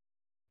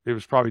 it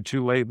was probably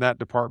too late in that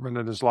department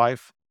in his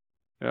life.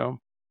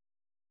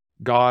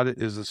 God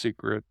is the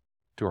secret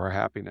to our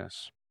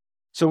happiness.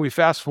 So we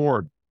fast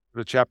forward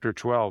to chapter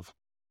 12.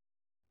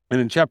 And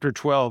in chapter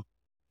 12,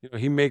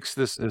 he makes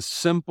this as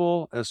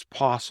simple as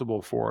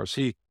possible for us.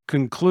 He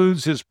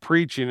concludes his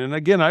preaching. And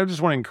again, I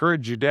just want to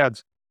encourage you,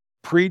 dads,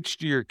 preach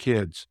to your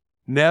kids.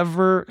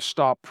 Never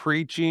stop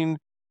preaching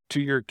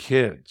to your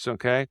kids,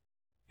 okay?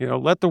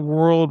 Let the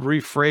world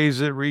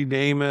rephrase it,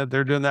 rename it.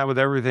 They're doing that with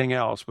everything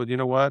else. But you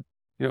know what?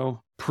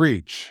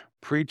 Preach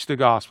the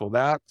gospel.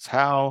 That's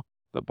how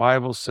the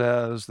Bible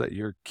says that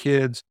your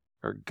kids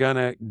are going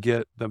to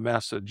get the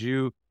message.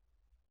 You,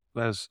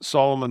 as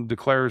Solomon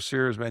declares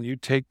here, is, man, you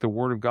take the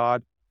word of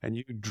God and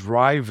you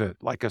drive it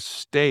like a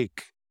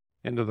stake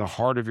into the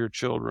heart of your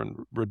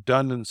children.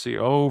 Redundancy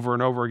over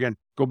and over again.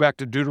 Go back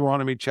to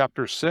Deuteronomy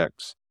chapter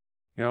 6,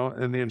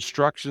 and the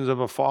instructions of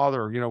a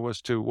father,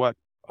 was to what?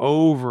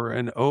 Over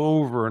and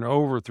over and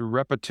over through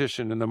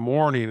repetition in the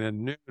morning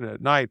and noon and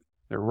at night.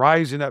 They're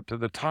rising up to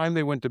the time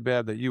they went to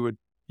bed, that you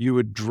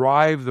would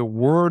drive the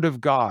word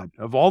of God.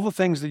 Of all the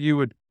things that you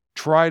would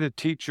try to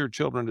teach your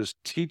children, is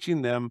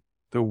teaching them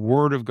the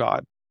word of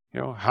God.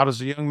 How does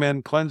a young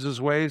man cleanse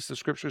his ways? The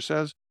scripture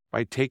says,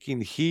 by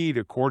taking heed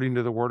according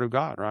to the word of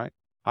God, right?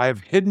 I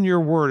have hidden your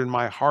word in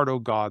my heart, O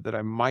God, that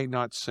I might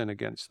not sin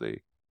against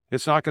thee.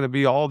 It's not going to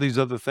be all these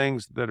other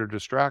things that are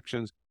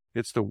distractions.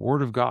 It's the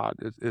word of God.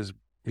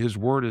 His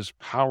word is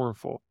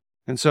powerful.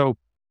 And so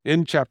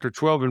in chapter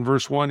 12, in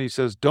verse 1, he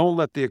says, don't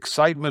let the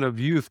excitement of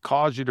youth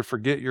cause you to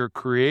forget your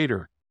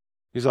creator.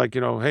 He's like,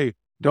 hey,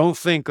 don't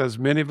think, as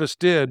many of us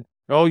did,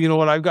 oh, you know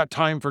what, I've got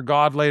time for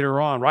God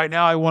later on. Right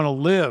now I want to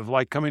live.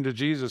 Like coming to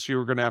Jesus, you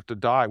were going to have to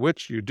die,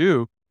 which you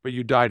do, but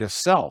you die to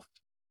self,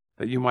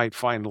 that you might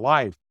find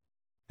life.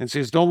 And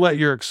says, don't let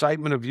your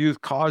excitement of youth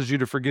cause you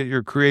to forget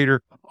your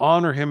creator.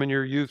 Honor him in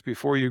your youth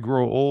before you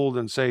grow old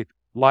and say,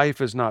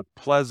 life is not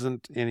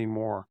pleasant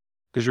anymore.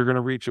 Because you're going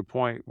to reach a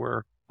point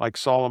where, like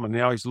Solomon,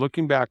 now he's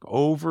looking back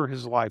over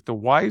his life. The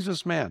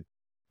wisest man,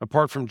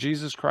 apart from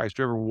Jesus Christ,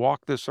 who ever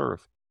walked this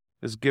earth,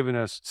 is giving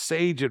us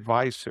sage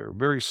advice here,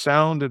 very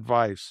sound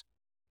advice.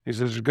 He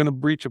says, you're going to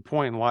reach a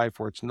point in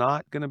life where it's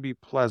not going to be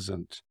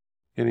pleasant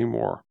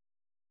anymore.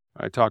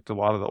 I talked to a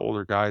lot of the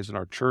older guys in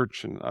our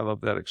church, and I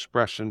love that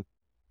expression,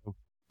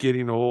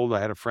 getting old.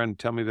 I had a friend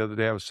tell me the other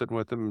day, I was sitting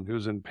with him, he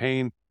was in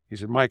pain. He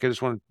said, Mike, I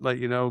just want to let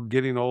you know,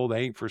 getting old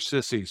ain't for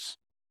sissies.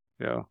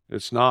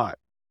 It's not.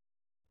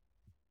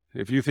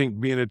 If you think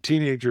being a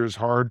teenager is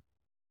hard,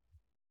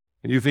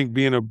 and you think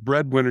being a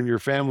breadwinner in your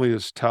family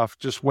is tough,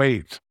 just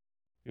wait.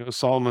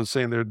 Solomon's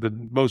saying they're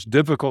the most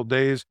difficult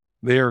days,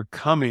 they are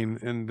coming,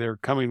 and they're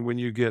coming when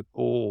you get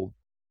old.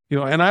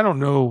 And I don't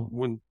know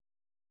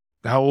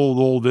how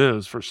old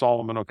is for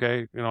Solomon,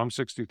 okay? I'm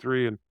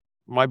 63 and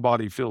my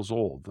body feels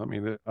old. I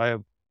mean,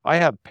 I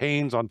have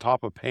pains on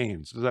top of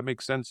pains. Does that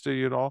make sense to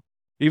you at all?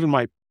 Even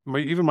my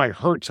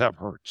hurts have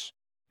hurts.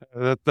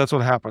 That's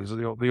what happens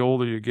the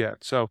older you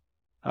get. So,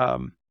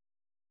 um,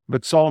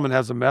 but Solomon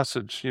has a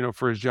message,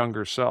 for his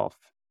younger self,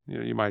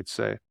 you might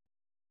say.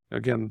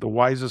 Again, the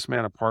wisest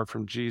man apart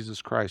from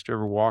Jesus Christ who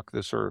ever walked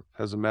this earth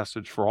has a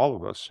message for all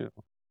of us, and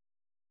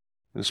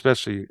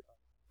especially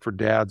for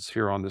dads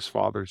here on this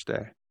Father's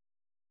Day.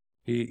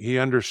 He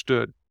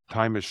understood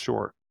time is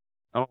short.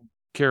 I don't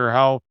care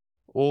how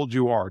old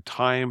you are,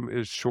 time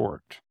is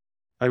short.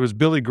 It was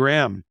Billy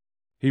Graham.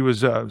 He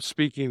was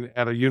speaking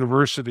at a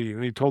university,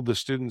 and he told the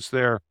students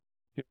there,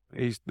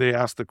 they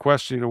asked the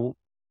question,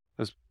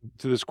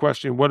 to this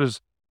question, what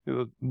is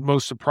the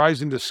most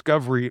surprising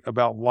discovery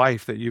about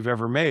life that you've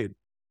ever made?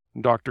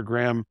 And Dr.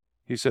 Graham,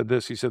 he said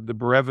this, he said, the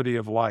brevity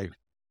of life.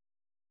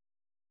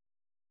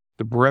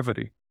 The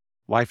brevity.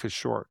 Life is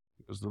short.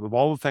 Because of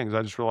all the things,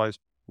 I just realized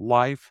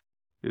life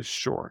is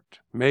short.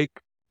 Make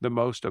the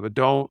most of it.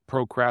 Don't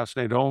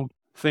procrastinate. Don't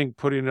think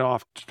putting it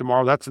off to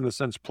tomorrow. That's in the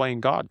sense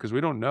playing God, because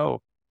we don't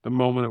know the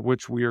moment at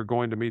which we are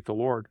going to meet the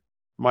Lord.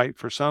 Might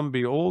for some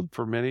be old,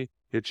 for many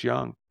it's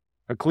young.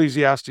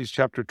 Ecclesiastes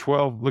chapter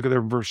 12, look at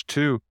there, verse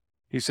 2.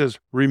 He says,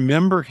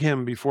 remember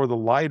him before the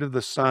light of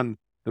the sun,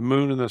 the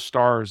moon and the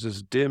stars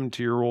is dim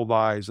to your old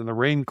eyes, and the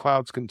rain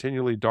clouds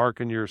continually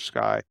darken your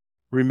sky.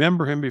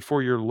 Remember him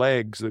before your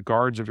legs, the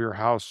guards of your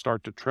house,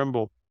 start to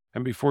tremble,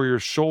 and before your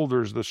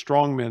shoulders, the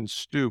strong men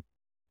stoop.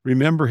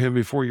 Remember him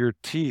before your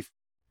teeth,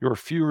 your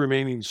few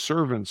remaining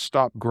servants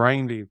stop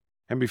grinding,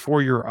 and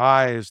before your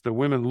eyes, the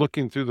women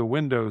looking through the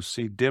windows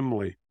see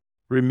dimly.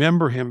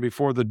 Remember him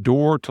before the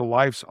door to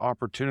life's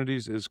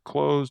opportunities is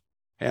closed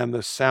and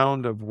the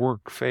sound of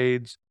work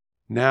fades.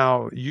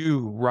 Now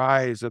you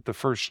rise at the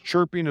first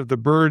chirping of the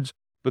birds,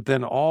 but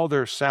then all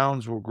their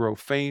sounds will grow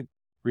faint.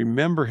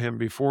 Remember him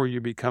before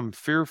you become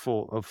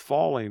fearful of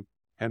falling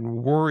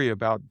and worry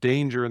about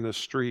danger in the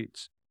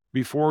streets,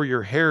 before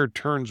your hair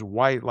turns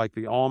white like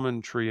the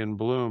almond tree in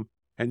bloom,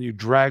 and you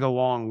drag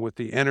along with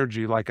the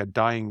energy like a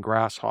dying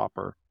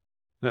grasshopper.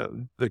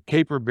 The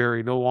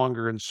caperberry no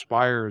longer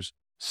inspires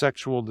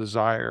sexual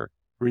desire.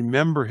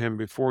 Remember him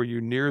before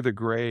you near the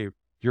grave,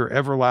 your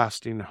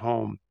everlasting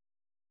home,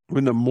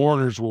 when the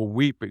mourners will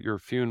weep at your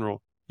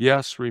funeral.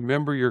 Yes,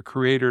 remember your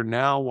Creator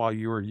now while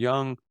you are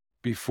young,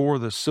 before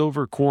the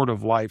silver cord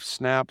of life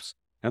snaps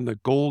and the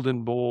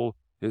golden bowl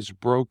is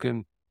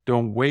broken.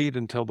 Don't wait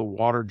until the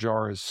water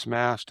jar is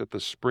smashed at the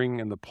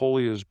spring and the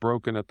pulley is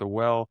broken at the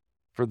well,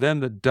 for then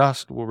the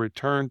dust will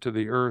return to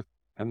the earth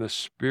and the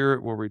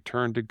spirit will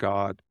return to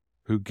God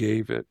who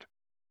gave it.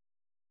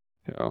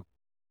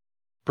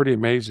 Pretty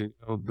amazing,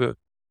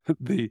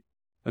 the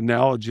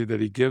analogy that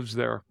he gives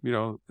there,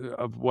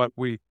 of what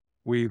we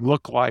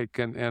look like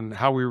and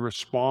how we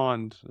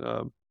respond,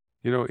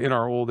 in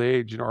our old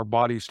age. Our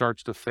body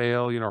starts to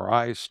fail, our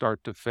eyes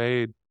start to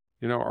fade,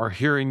 our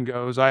hearing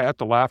goes. I have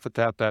to laugh at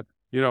that,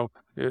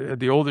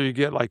 the older you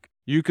get, like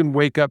you can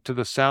wake up to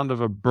the sound of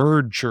a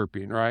bird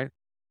chirping, right?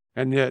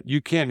 And yet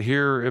you can't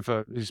hear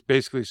he's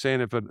basically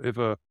saying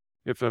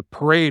if a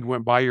parade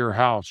went by your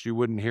house, you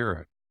wouldn't hear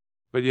it.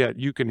 But yet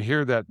you can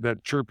hear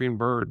that chirping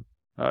bird.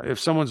 If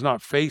someone's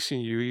not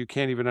facing you, you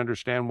can't even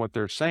understand what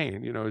they're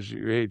saying. As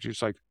you age,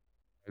 it's like,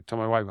 I tell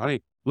my wife,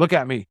 honey, look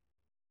at me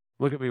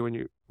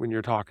when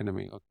you're talking to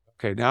me.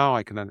 Okay, now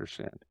I can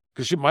understand.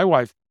 Because my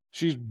wife,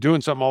 she's doing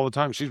something all the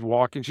time. She's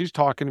walking, she's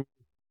talking.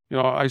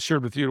 I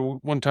shared with you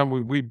one time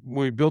when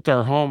we built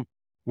our home,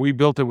 we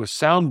built it with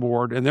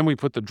soundboard, and then we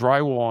put the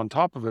drywall on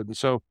top of it. And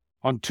so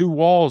on 2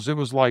 walls, it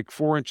was like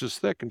 4 inches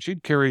thick, and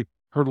she'd carry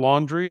her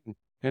laundry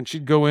and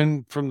she'd go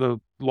in from the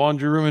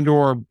laundry room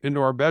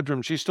into our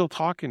bedroom. She's still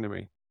talking to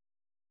me.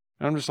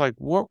 And I'm just like,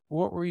 what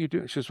were you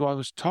doing? She says, well, I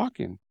was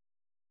talking.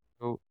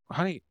 So,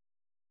 honey,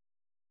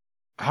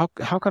 how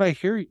could I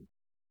hear you?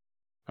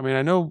 I mean,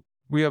 I know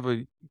we have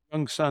a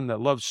young son that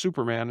loves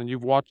Superman, and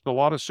you've watched a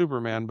lot of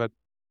Superman, but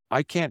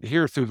I can't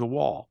hear through the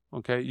wall.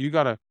 Okay. You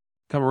got to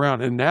come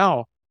around. And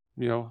now,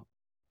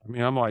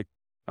 I'm like,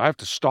 I have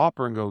to stop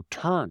her and go,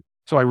 turn.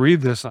 So I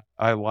read this,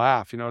 I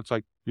laugh, it's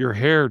like your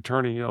hair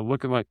turning,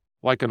 looking like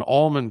an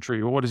almond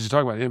tree. Well, what is he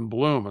talking about? In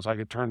bloom. It's like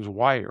it turns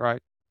white,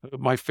 right?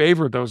 My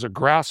favorite, though, is a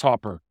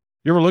grasshopper.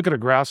 You ever look at a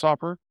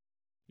grasshopper?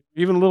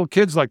 Even little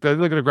kids like that,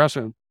 they look at a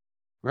grasshopper.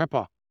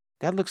 Grandpa,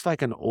 that looks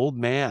like an old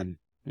man.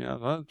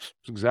 That's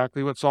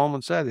exactly what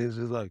Solomon said. Is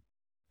like,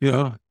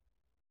 and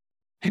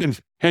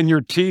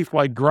your teeth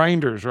like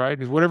grinders, right?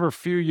 Whatever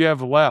few you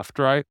have left,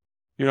 right?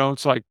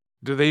 It's like,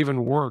 do they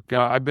even work?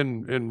 I've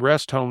been in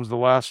rest homes the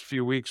last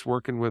few weeks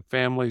working with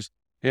families,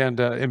 and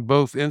in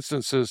both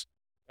instances,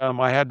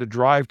 I had to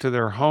drive to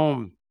their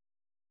home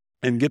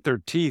and get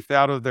their teeth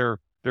out of their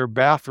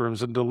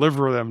bathrooms and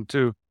deliver them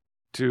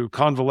to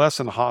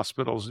convalescent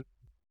hospitals.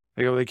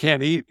 They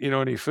can't eat,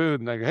 any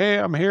food, and they go, hey,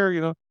 I'm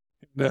here,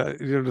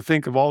 to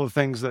think of all the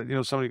things that,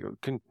 somebody go,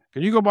 can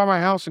you go by my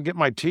house and get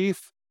my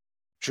teeth?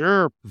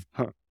 Sure.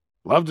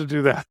 Love to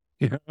do that.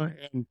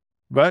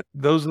 But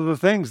those are the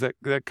things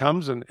that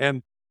comes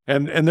and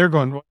they're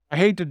going, well, I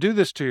hate to do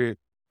this to you.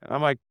 And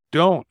I'm like,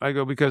 don't. I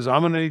go, because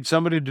I'm going to need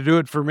somebody to do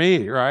it for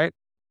me. Right.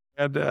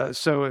 And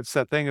so it's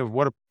that thing of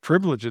what a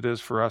privilege it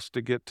is for us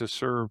to get to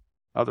serve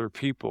other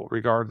people,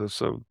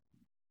 regardless of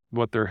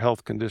what their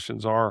health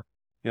conditions are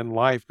in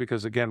life,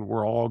 because again,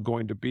 we're all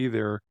going to be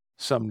there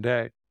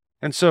someday.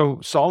 And so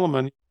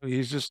Solomon,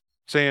 he's just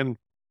saying,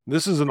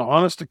 this is an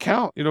honest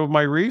account, of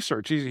my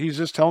research. He's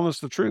just telling us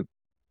the truth.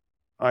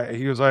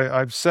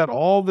 I've set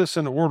all this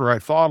in order. I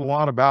thought a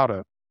lot about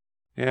it.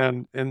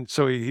 And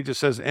so he just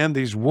says, and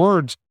these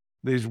words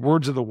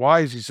of the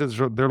wise, he says,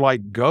 they're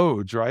like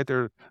goads, right?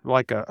 They're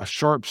like a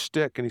sharp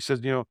stick. And he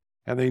says,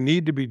 and they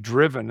need to be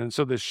driven. And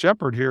so this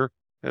shepherd here,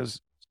 as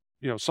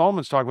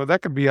Solomon's talking about,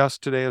 that could be us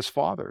today as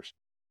fathers,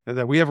 and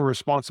that we have a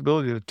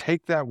responsibility to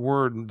take that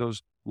word and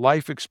those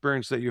life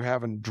experience that you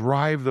have and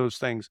drive those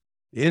things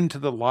into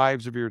the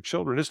lives of your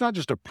children. It's not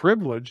just a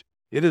privilege.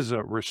 It is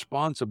a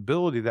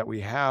responsibility that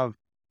we have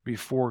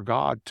before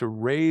God to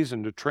raise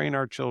and to train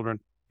our children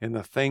in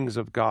the things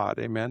of God.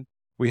 Amen.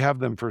 We have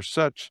them for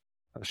such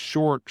a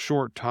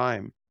short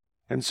time.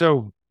 And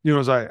so,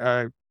 as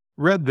I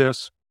read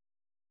this,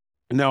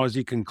 and now as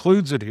he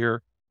concludes it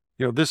here,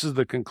 this is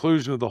the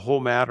conclusion of the whole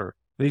matter.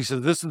 And he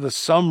says, this is the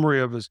summary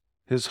of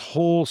his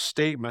whole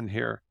statement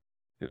here.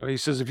 He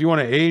says, if you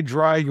want to age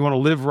right, you want to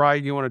live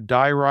right, you want to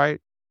die right,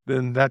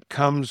 then that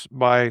comes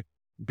by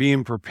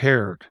being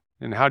prepared.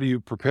 And how do you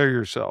prepare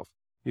yourself?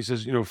 He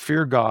says,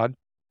 fear God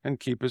and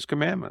keep his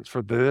commandments,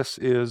 for this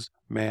is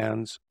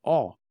man's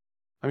all.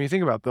 I mean,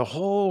 think about the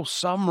whole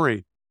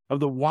summary of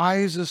the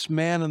wisest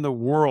man in the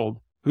world,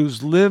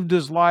 who's lived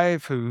his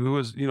life, who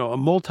was, a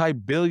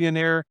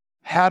multi-billionaire,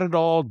 had it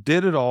all,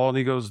 did it all. And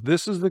he goes,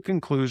 this is the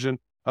conclusion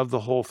of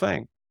the whole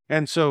thing.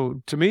 And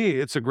so to me,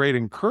 it's a great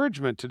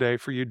encouragement today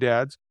for you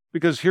dads,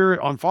 because here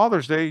on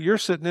Father's Day, you're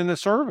sitting in a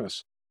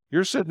service.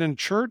 You're sitting in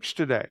church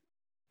today,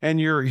 and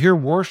you're here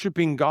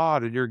worshiping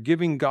God, and you're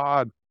giving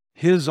God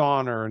his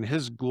honor and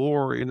his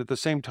glory. And at the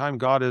same time,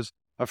 God is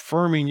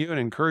affirming you and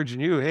encouraging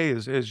you, hey,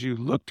 as you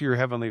look to your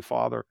Heavenly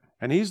Father,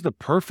 and he's the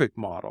perfect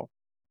model,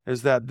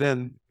 is that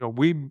then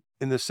we,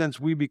 in the sense,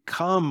 we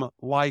become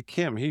like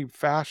him. He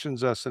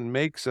fashions us and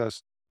makes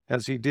us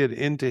as he did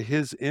into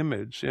his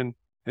image. And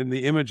in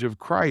the image of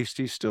Christ,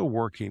 he's still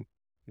working.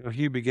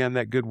 He began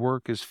that good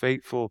work, is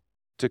faithful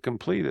to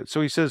complete it.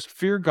 So he says,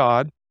 fear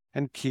God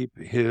and keep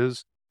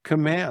his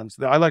commands.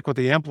 I like what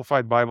the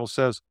Amplified Bible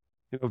says,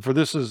 for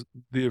this is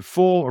the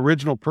full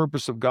original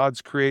purpose of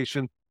God's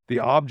creation, the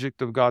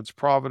object of God's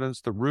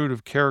providence, the root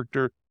of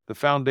character, the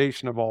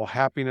foundation of all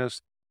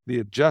happiness, the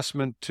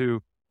adjustment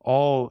to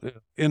all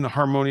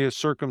inharmonious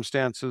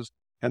circumstances,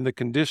 and the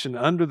condition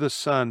under the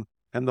sun,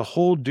 and the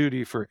whole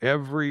duty for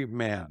every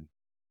man.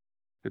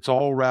 It's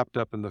all wrapped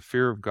up in the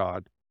fear of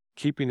God,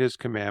 keeping his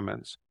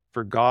commandments,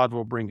 for God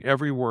will bring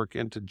every work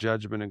into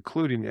judgment,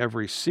 including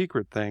every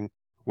secret thing,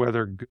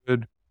 whether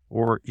good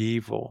or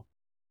evil.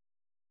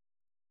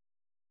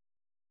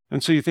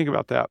 And so you think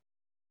about that.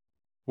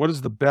 What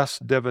is the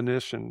best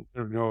definition,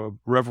 of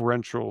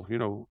reverential,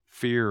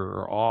 fear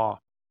or awe?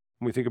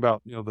 When we think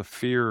about, the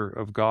fear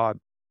of God,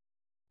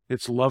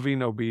 it's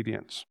loving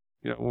obedience.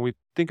 When we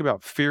think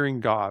about fearing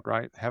God,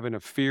 right, having a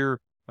fear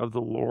of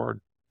the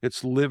Lord,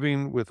 it's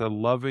living with a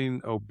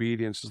loving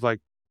obedience. It's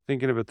like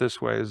thinking of it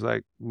this way, is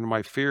like,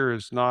 my fear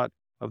is not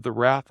of the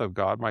wrath of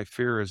God. My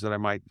fear is that I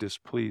might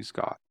displease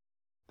God,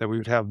 that we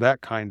would have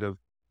that kind of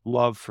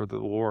love for the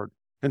Lord.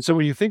 And so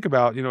when you think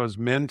about, as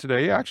men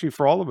today, actually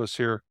for all of us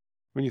here,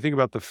 when you think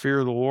about the fear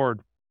of the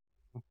Lord,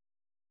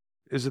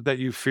 is it that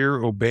you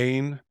fear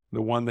obeying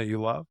the one that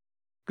you love?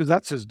 Because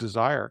that's his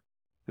desire,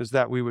 is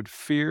that we would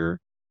fear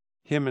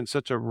him in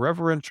such a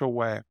reverential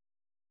way,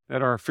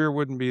 that our fear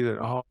wouldn't be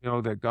that,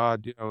 that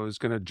God, is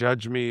going to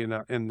judge me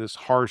in this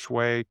harsh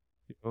way,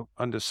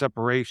 unto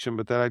separation,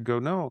 but that I'd go,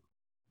 no,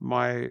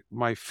 my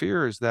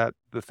fear is that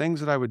the things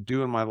that I would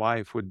do in my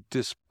life would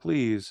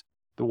displease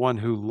the one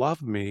who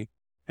loved me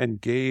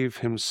and gave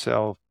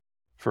himself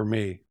for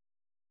me.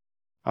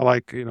 I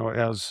like,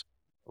 as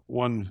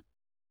one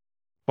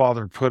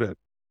father put it,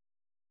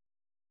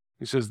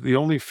 he says, the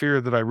only fear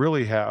that I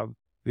really have,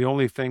 the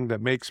only thing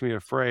that makes me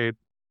afraid,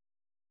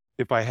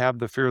 if I have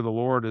the fear of the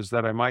Lord, is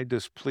that I might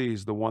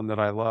displease the one that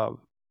I love.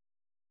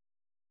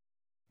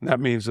 And that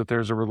means that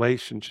there's a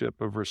relationship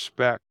of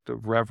respect,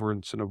 of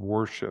reverence, and of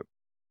worship.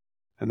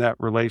 And that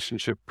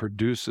relationship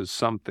produces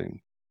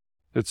something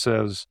that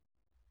says,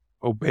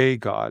 obey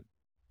God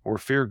or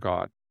fear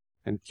God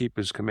and keep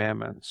his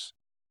commandments.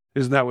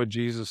 Isn't that what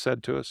Jesus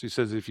said to us? He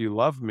says, if you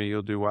love me,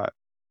 you'll do what?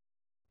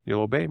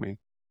 You'll obey me.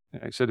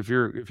 And he said, if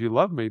you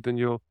love me, then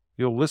you'll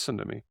listen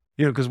to me.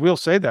 Because we'll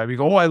say that. We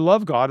go, oh, I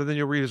love God. And then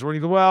you'll read his word.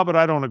 You go, well, but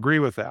I don't agree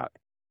with that.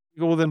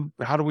 You go, well, then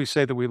how do we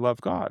say that we love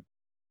God?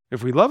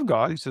 If we love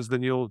God, he says,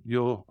 then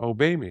you'll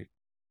obey me.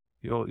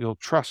 You'll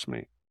trust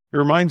me. It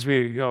reminds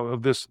me,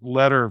 of this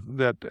letter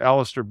that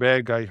Alistair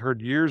Begg, I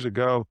heard years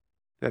ago,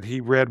 that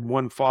he read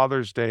one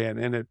Father's Day,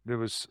 and it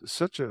was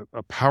such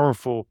a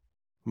powerful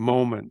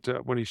moment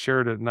when he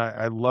shared it, and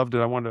I loved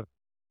it. I want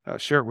to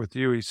share it with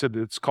you. He said,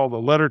 it's called A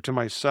Letter to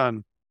My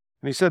Son.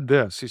 And he said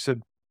this, he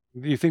said,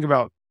 you think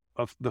about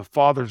the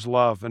Father's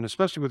love, and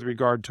especially with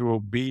regard to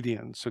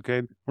obedience,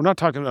 okay? We're not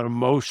talking about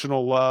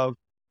emotional love.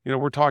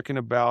 We're talking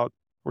about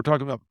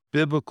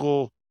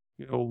biblical,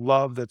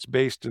 love that's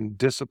based in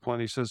discipline.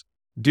 He says,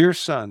 "Dear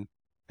son,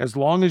 as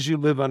long as you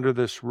live under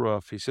this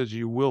roof," he says,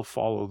 "you will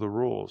follow the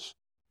rules.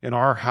 In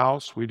our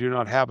house, we do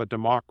not have a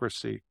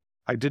democracy.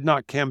 I did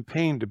not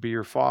campaign to be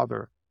your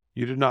father.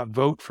 You did not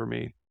vote for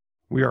me.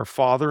 We are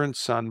father and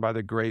son by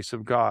the grace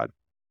of God.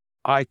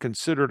 I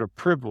consider it a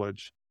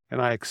privilege,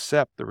 and I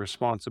accept the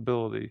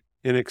responsibility.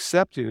 In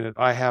accepting it,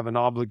 I have an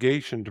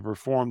obligation to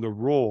perform the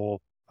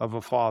role of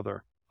a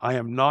father. I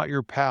am not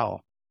your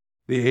pal.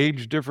 The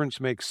age difference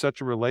makes such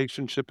a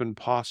relationship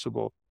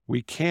impossible.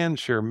 We can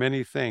share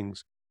many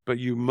things, but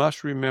you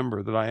must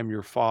remember that I am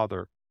your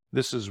father.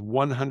 This is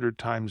 100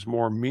 times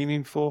more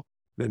meaningful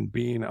than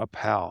being a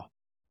pal.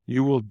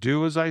 You will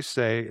do as I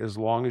say as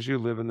long as you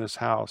live in this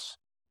house.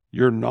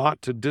 You're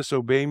not to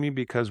disobey me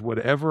because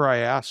whatever I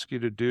ask you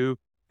to do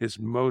is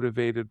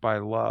motivated by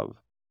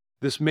love.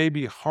 This may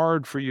be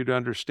hard for you to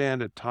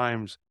understand at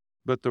times,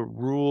 but the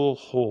rule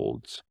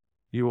holds.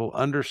 You will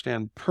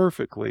understand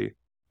perfectly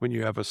when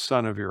you have a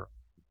son of your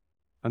own.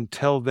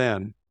 Until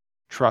then,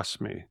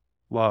 trust me.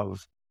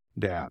 Love,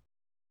 Dad."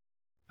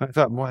 I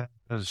thought, boy,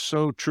 that is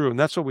so true. And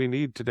that's what we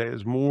need today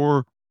is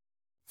more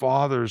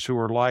fathers who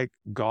are like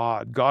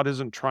God. God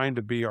isn't trying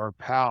to be our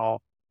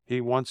pal. He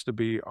wants to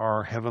be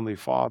our heavenly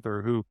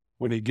Father who,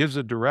 when he gives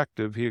a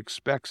directive, he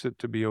expects it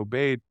to be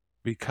obeyed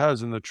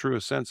because in the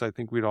truest sense, I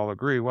think we'd all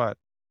agree, what?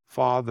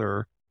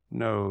 Father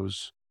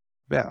knows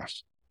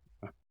best.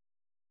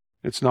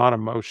 It's not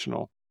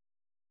emotional.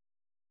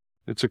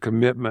 It's a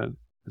commitment.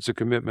 It's a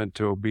commitment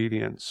to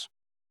obedience.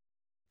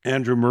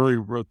 Andrew Murray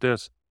wrote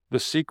this: "The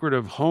secret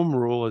of home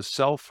rule is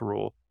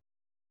self-rule.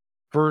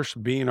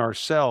 First, being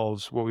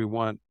ourselves what we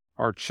want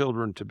our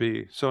children to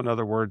be." So in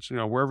other words,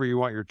 wherever you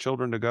want your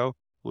children to go,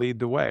 lead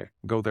the way.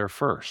 Go there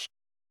first.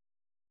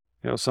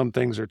 Some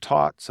things are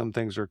taught, some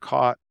things are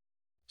caught,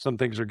 some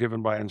things are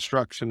given by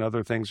instruction,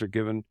 other things are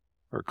given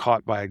or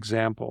caught by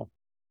example.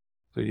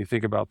 So you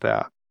think about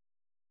that.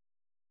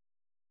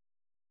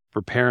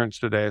 For parents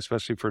today,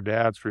 especially for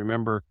dads,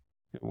 remember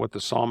what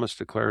the psalmist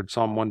declared,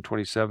 Psalm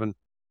 127,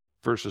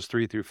 verses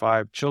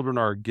 3-5. "Children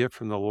are a gift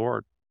from the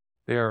Lord.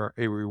 They are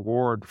a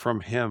reward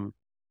from him.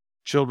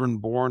 Children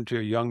born to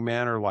a young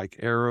man are like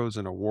arrows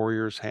in a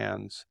warrior's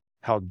hands.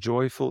 How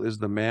joyful is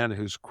the man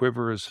whose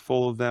quiver is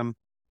full of them.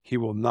 He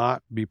will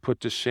not be put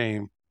to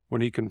shame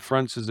when he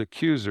confronts his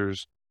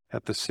accusers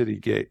at the city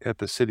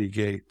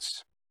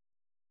gates."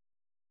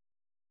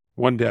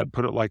 One dad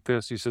put it like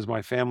this. He says,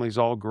 "My family's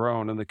all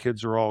grown and the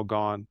kids are all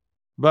gone.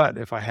 But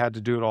if I had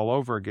to do it all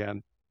over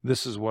again,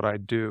 this is what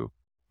I'd do.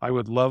 I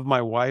would love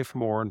my wife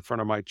more in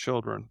front of my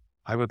children.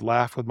 I would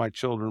laugh with my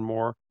children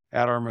more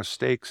at our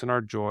mistakes and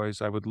our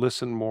joys. I would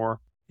listen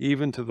more,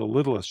 even to the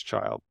littlest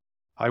child.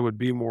 I would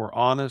be more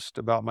honest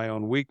about my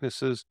own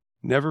weaknesses,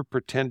 never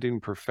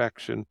pretending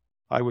perfection.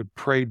 I would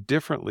pray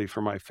differently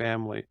for my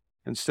family.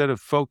 Instead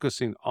of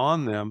focusing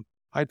on them,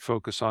 I'd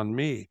focus on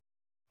me.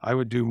 I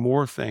would do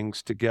more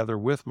things together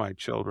with my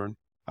children.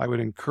 I would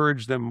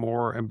encourage them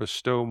more and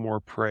bestow more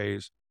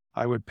praise.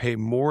 I would pay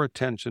more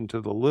attention to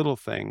the little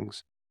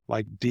things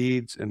like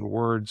deeds and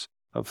words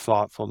of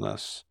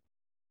thoughtfulness."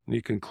 And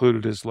he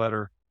concluded his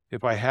letter,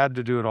 "If I had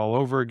to do it all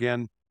over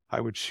again, I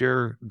would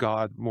share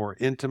God more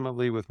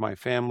intimately with my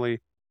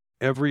family.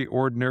 Every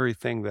ordinary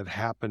thing that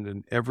happened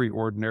in every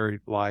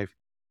ordinary life,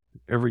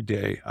 every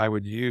day, I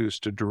would use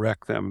to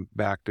direct them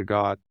back to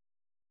God."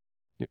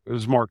 It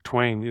was Mark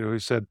Twain, he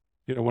said,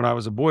 "When I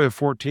was a boy of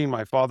 14,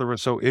 my father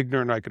was so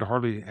ignorant I could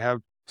hardly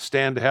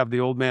stand to have the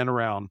old man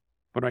around.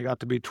 When I got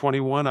to be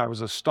 21, I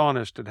was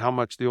astonished at how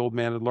much the old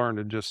man had learned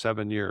in just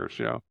 7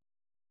 years."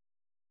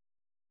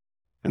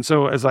 And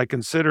so as I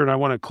consider, and I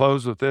want to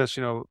close with this,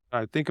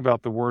 I think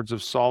about the words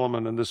of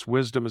Solomon and this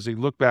wisdom as he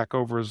looked back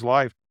over his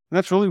life. And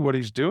that's really what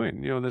he's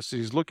doing.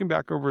 He's looking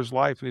back over his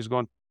life and he's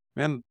going,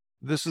 man,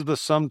 this is the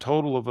sum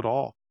total of it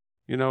all,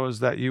 is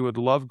that you would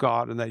love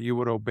God and that you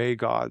would obey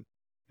God.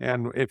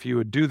 And if you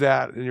would do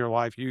that in your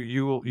life,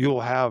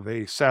 you'll have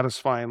a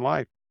satisfying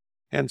life.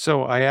 And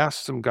so I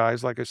asked some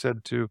guys, like I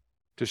said, to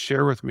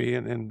share with me,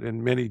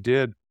 and many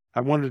did.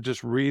 I wanted to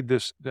just read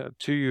this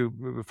to you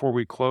before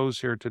we close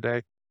here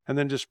today, and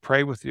then just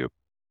pray with you.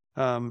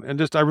 I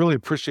really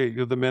appreciate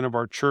the men of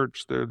our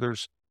church.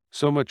 There's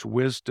so much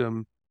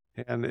wisdom,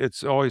 and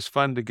it's always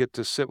fun to get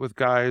to sit with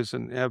guys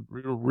and have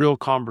real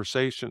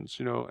conversations,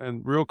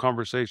 and real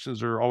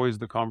conversations are always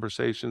the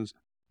conversations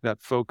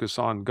that focus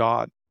on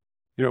God.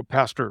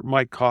 Pastor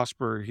Mike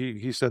Cosper,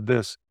 he said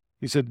this.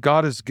 He said,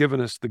 "God has given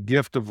us the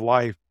gift of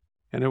life,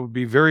 and it would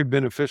be very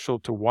beneficial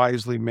to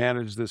wisely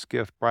manage this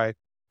gift by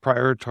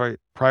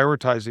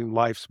prioritizing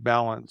life's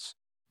balance.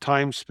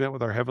 Time spent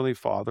with our Heavenly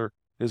Father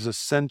is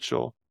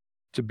essential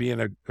to being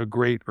a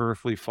great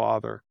earthly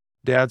father.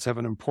 Dads have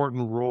an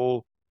important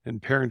role in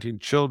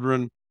parenting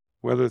children,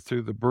 whether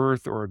through the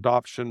birth or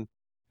adoption."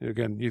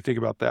 Again, you think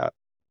about that.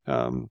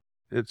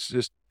 It's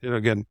just,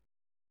 again,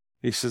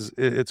 he says,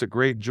 "It's a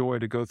great joy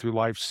to go through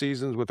life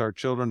seasons with our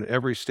children at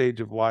every stage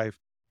of life.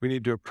 We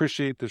need to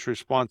appreciate this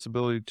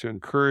responsibility to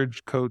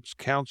encourage, coach,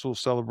 counsel,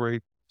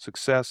 celebrate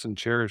success, and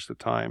cherish the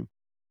time.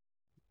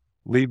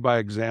 Lead by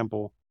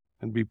example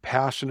and be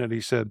passionate, he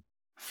said,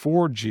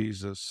 for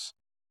Jesus,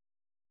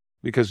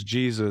 because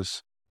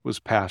Jesus was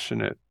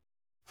passionate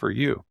for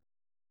you.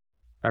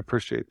 I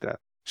appreciate that.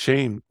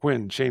 Shane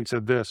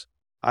said this,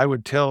 I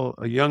would tell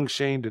a young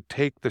Shane to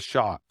take the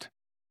shot,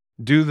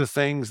 do the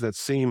things that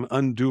seem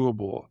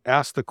undoable,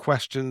 ask the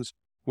questions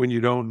when you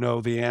don't know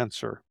the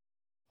answer.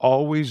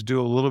 Always do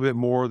a little bit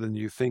more than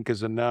you think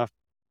is enough.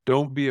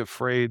 Don't be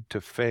afraid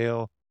to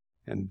fail,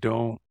 and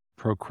don't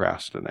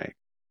procrastinate.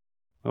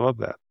 I love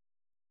that.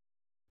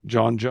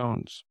 John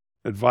Jones,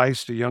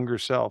 advice to younger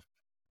self.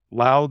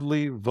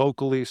 Loudly,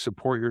 vocally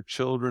support your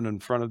children in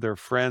front of their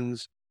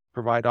friends.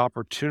 Provide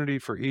opportunity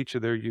for each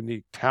of their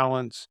unique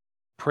talents.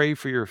 Pray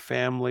for your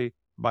family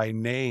by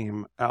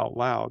name out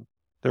loud.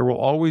 There will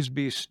always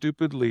be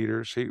stupid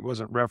leaders. He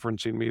wasn't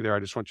referencing me there. I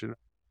just want you to know.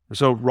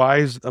 So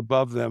rise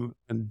above them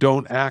and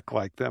don't act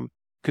like them.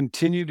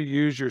 Continue to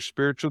use your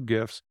spiritual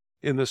gifts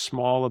in the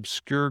small,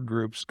 obscure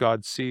groups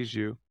God sees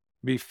you.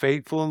 Be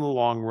faithful in the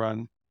long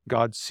run.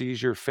 God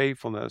sees your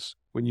faithfulness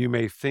when you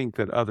may think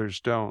that others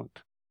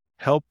don't.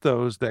 Help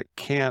those that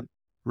can't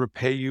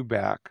repay you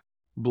back.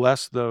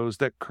 Bless those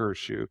that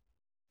curse you.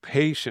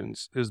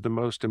 Patience is the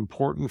most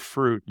important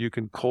fruit you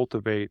can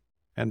cultivate,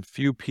 and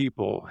few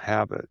people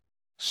have it.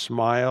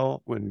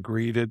 Smile when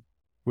greeted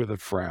with a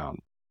frown.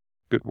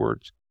 Good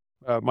words.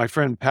 My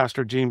friend,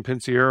 Pastor Gene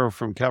Pinciero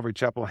from Calvary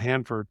Chapel,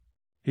 Hanford,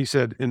 he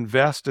said,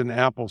 invest in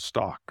Apple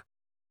stock.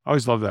 I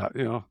always love that,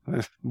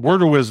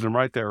 word of wisdom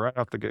right there, right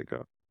off the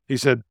get-go. He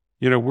said,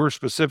 we're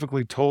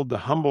specifically told to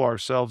humble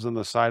ourselves in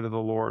the sight of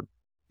the Lord.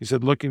 He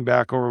said, looking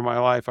back over my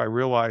life, I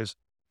realized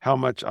how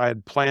much I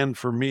had planned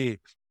for me.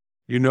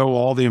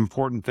 All the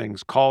important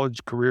things: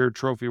 college, career,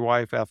 trophy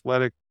wife,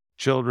 athletic,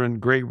 children,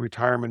 great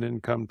retirement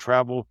income,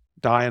 travel,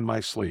 die in my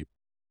sleep.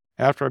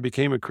 After I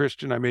became a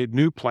Christian, I made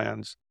new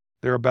plans.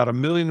 There are about 1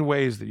 million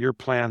ways that your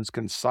plans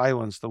can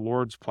silence the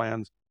Lord's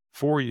plans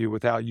for you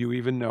without you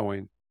even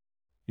knowing.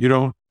 You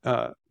don't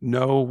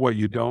know what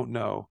you don't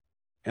know,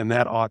 and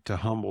that ought to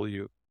humble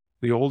you.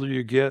 The older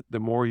you get, the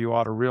more you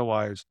ought to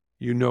realize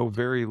you know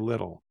very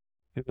little.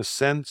 In a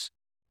sense,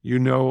 you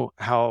know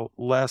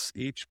less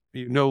each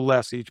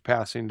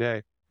passing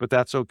day, but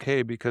that's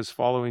okay, because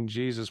following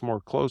Jesus more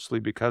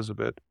closely because of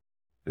it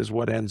is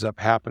what ends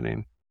up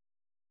happening.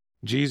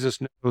 Jesus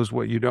knows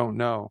what you don't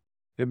know.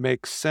 It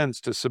makes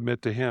sense to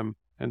submit to him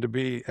and to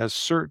be as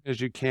certain as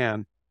you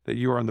can that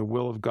you are in the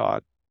will of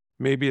God.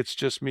 Maybe it's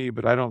just me,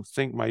 but I don't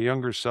think my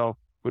younger self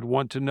would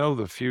want to know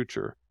the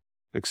future,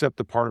 except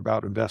the part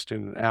about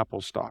investing in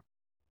Apple stock.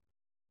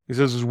 He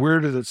says, as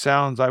weird as it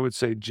sounds, I would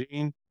say,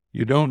 Gene,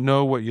 you don't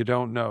know what you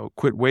don't know.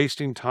 Quit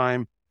wasting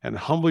time and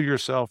humble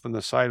yourself in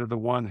the sight of the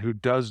one who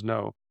does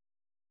know.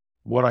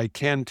 What I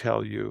can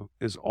tell you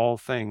is all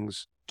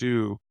things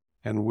do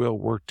and will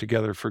work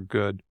together for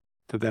good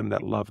to them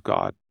that love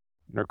God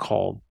and are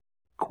called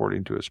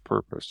according to his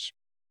purpose.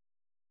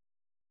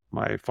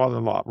 My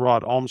father-in-law,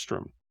 Rod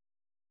Almstrom,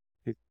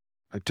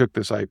 I took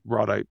this, I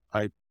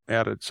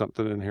added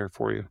something in here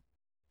for you.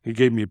 He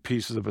gave me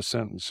pieces of a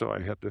sentence, so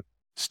I had to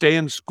stay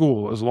in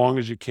school as long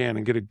as you can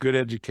and get a good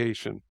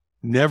education.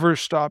 Never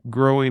stop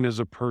growing as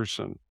a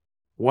person.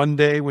 One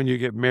day when you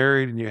get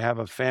married and you have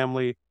a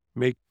family,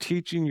 make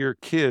teaching your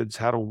kids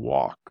how to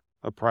walk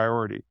a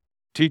priority.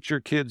 Teach your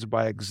kids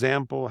by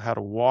example how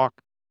to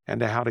walk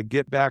and how to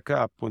get back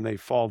up when they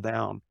fall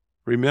down.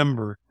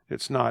 Remember,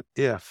 it's not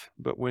if,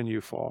 but when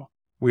you fall.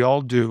 We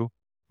all do.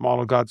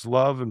 Model God's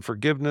love and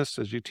forgiveness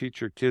as you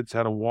teach your kids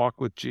how to walk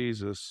with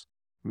Jesus.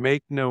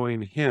 Make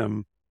knowing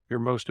him your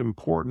most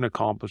important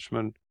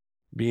accomplishment,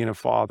 being a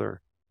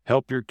father.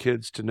 Help your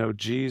kids to know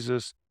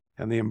Jesus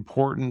and the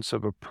importance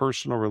of a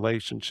personal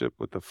relationship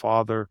with the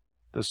Father,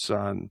 the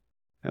Son,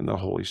 and the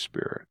Holy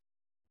Spirit.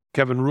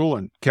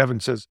 Kevin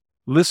says,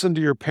 listen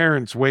to your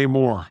parents way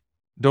more.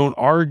 Don't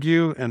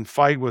argue and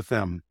fight with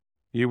them.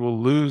 You will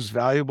lose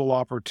valuable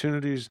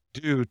opportunities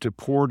due to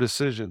poor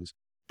decisions.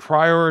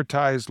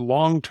 Prioritize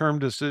long-term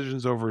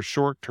decisions over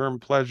short-term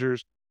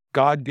pleasures.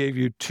 God gave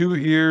you 2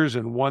 ears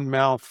and 1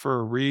 mouth for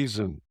a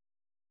reason.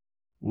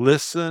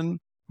 Listen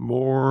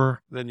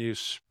more than you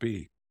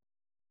speak.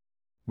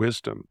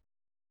 Wisdom.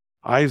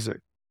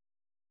 Isaac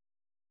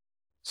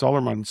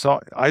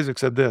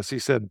said this. He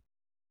said,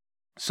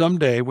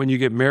 someday when you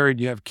get married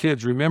and you have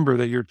kids, remember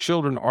that your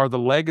children are the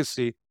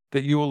legacy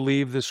that you will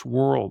leave this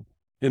world.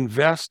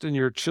 Invest in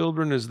your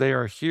children as they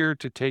are here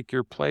to take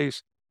your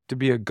place. To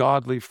be a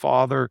godly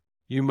father,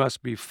 you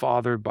must be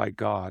fathered by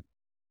God.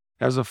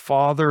 As a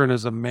father and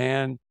as a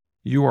man,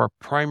 you are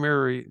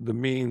primarily the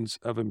means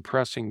of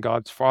impressing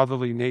God's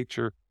fatherly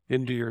nature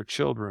into your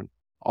children.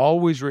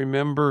 Always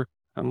remember,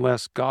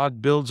 unless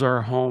God builds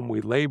our home,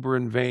 we labor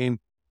in vain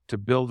to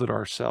build it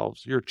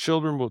ourselves. Your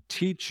children will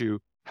teach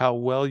you how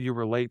well you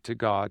relate to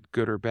God,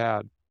 good or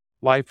bad.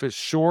 Life is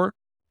short,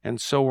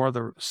 and so are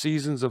the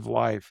seasons of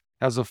life.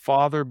 As a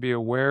father, be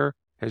aware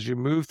as you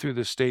move through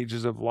the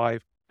stages of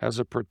life, as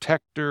a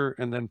protector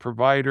and then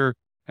provider,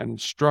 an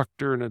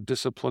instructor and a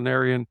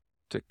disciplinarian,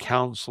 to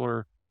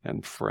counselor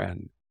and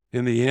friend.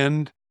 In the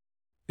end,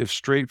 if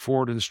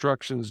straightforward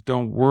instructions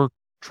don't work,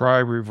 Try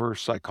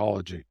reverse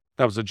psychology.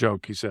 That was a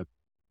joke, he said.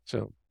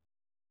 So,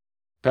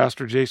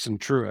 Pastor Jason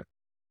Truitt,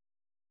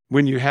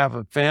 when you have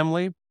a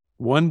family,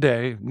 one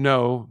day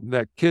know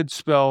that kids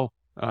spell,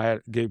 I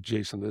gave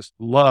Jason this,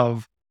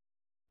 love.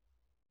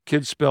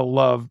 Kids spell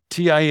love,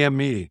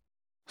 T-I-M-E.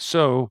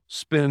 So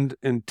spend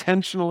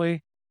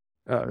intentional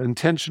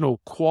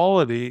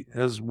quality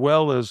as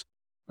well as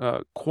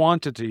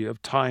quantity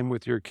of time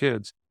with your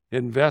kids.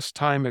 Invest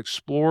time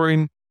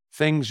exploring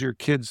things your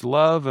kids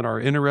love and are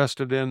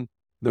interested in.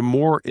 The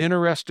more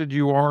interested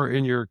you are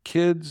in your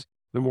kids,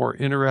 the more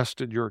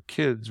interested your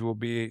kids will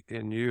be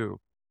in you.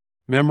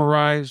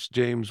 Memorize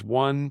James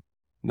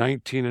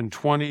 1:19 and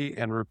 20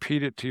 and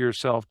repeat it to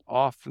yourself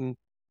often.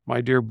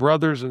 My dear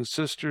brothers and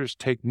sisters,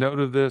 take note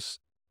of this.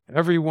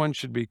 Everyone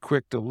should be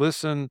quick to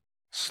listen,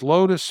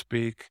 slow to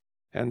speak,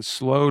 and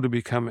slow to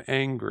become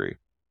angry.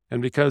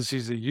 And because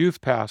he's a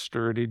youth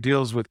pastor and he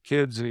deals with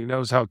kids and he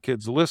knows how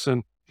kids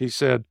listen, he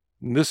said,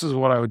 and this is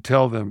what I would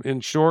tell them.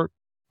 In short,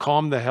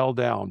 calm the hell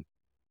down.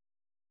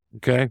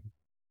 Okay?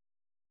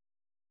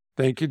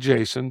 Thank you,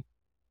 Jason.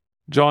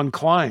 John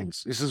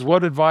Kleins, he says,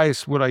 what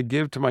advice would I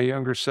give to my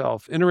younger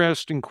self?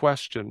 Interesting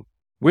question.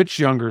 Which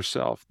younger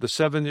self? The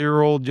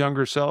 7-year-old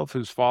younger self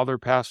whose father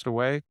passed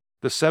away?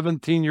 The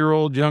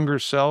 17-year-old younger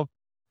self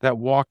that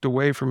walked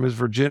away from his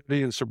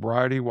virginity and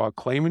sobriety while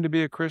claiming to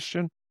be a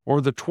Christian?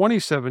 Or the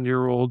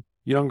 27-year-old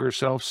younger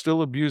self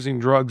still abusing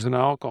drugs and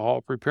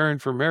alcohol, preparing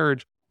for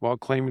marriage while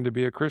claiming to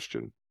be a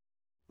Christian?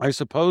 I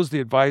suppose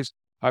the advice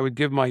I would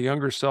give my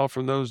younger self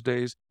from those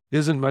days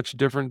isn't much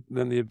different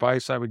than the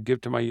advice I would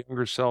give to my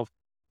younger self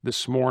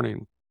this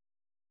morning.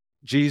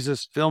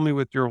 Jesus, fill me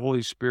with your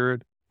Holy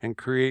Spirit and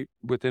create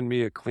within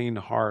me a clean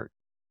heart.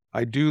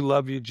 I do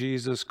love you,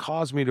 Jesus.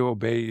 Cause me to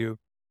obey you.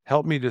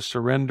 Help me to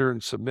surrender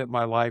and submit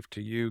my life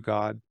to you,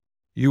 God.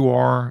 You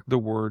are the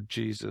Word,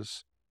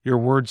 Jesus. Your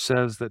word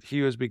says that he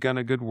who has begun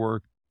a good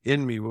work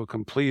in me will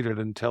complete it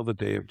until the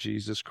day of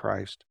Jesus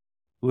Christ.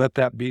 Let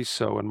that be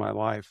so in my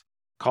life.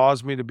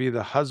 Cause me to be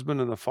the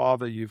husband and the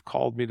father you've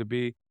called me to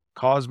be.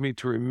 Cause me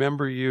to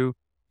remember you.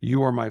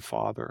 You are my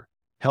Father.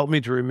 Help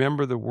me to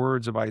remember the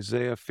words of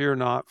Isaiah. Fear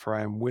not, for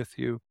I am with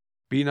you.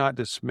 Be not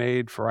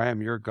dismayed, for I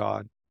am your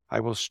God.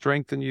 I will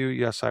strengthen you.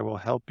 Yes, I will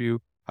help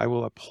you. I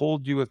will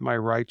uphold you with my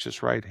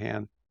righteous right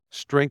hand.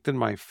 Strengthen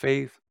my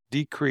faith.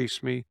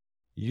 Decrease me.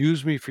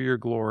 Use me for your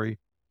glory.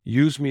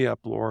 Use me up,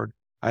 Lord.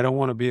 I don't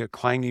want to be a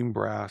clanging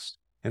brass.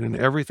 And in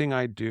everything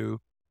I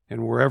do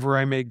and wherever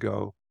I may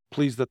go,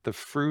 please let the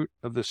fruit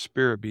of the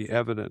Spirit be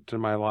evident in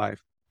my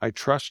life. I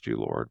trust you,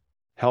 Lord.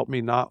 Help me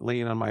not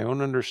lean on my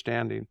own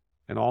understanding.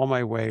 In all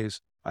my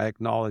ways, I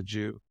acknowledge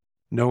you,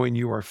 knowing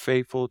you are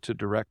faithful to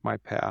direct my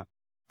path.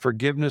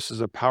 Forgiveness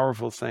is a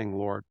powerful thing,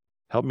 Lord.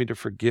 Help me to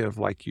forgive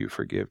like you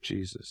forgive,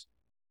 Jesus.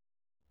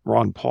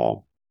 Ron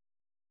Paul.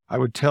 I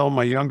would tell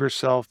my younger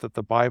self that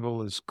the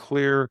Bible is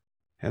clear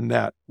and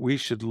that we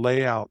should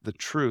lay out the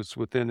truths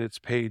within its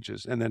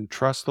pages and then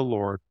trust the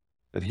Lord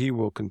that he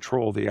will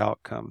control the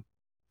outcome.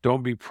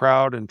 Don't be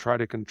proud and try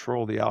to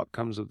control the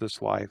outcomes of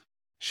this life.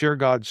 Share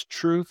God's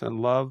truth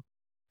and love,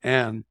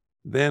 and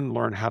then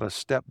learn how to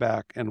step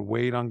back and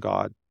wait on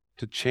God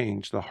to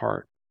change the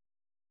heart.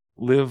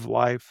 Live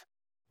life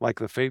like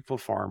the faithful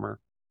farmer.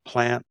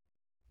 Plant,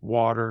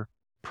 water,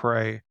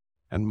 pray,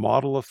 and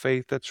model a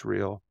faith that's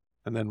real,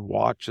 and then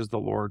watch as the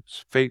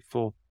Lord's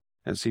faithful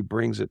as he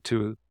brings it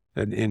to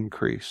an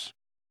increase.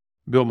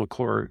 Bill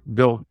McClure,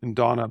 Bill and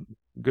Donna,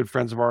 good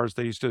friends of ours,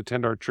 they used to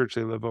attend our church.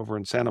 They live over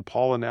in Santa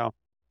Paula now.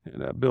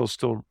 And Bill's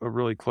still a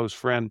really close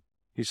friend.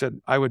 He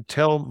said, I would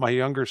tell my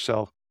younger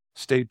self,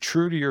 stay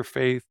true to your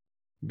faith,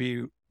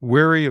 be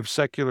wary of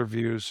secular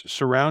views,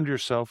 surround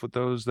yourself with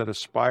those that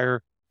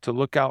aspire to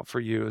look out for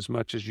you as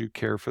much as you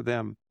care for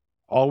them.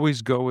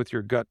 Always go with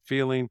your gut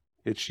feeling.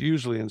 It's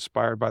usually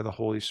inspired by the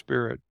Holy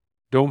Spirit.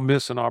 Don't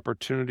miss an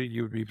opportunity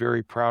you would be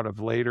very proud of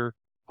later.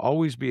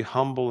 Always be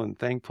humble and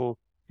thankful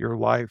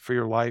for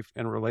your life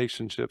and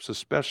relationships,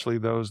 especially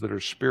those that are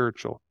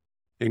spiritual.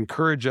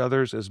 Encourage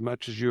others as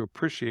much as you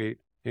appreciate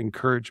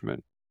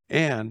encouragement.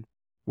 And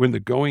when the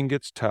going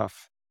gets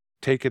tough,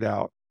 take it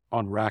out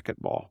on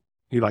racquetball.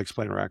 He likes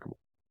playing racquetball.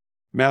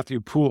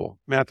 Matthew Poole.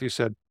 Matthew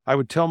said, I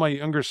would tell my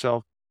younger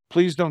self,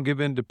 please don't give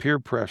in to peer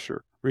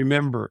pressure.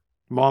 Remember,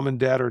 mom and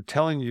dad are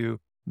telling you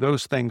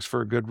those things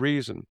for a good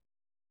reason,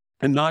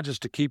 and not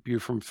just to keep you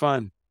from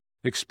fun.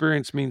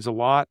 Experience means a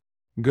lot,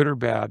 good or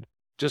bad.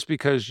 Just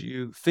because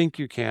you think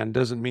you can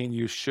doesn't mean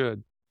you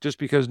should. Just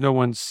because no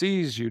one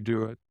sees you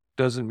do it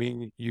doesn't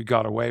mean you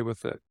got away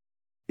with it.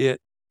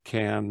 It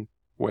can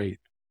wait.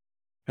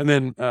 And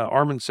then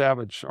Armin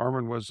Savage.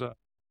 Armin was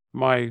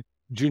my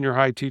junior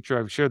high teacher.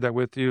 I've shared that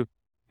with you.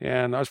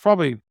 And I was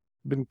probably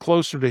been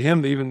closer to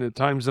him even at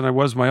times than I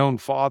was my own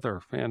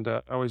father. And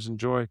I always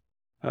enjoy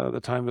the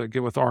time that I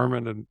get with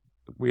Armin. And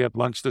we had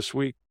lunch this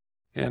week.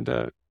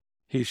 And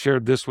he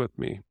shared this with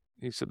me.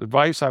 He said,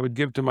 advice I would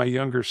give to my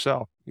younger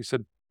self. He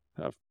said,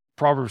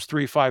 Proverbs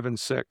 3, 5, and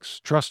 6,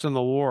 trust in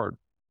the Lord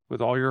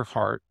with all your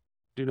heart.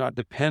 Do not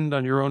depend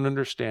on your own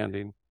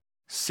understanding.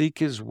 Seek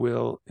his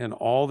will in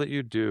all that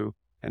you do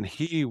and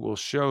he will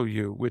show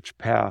you which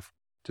path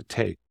to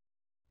take.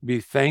 Be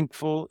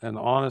thankful and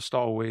honest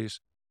always,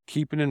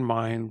 keeping in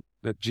mind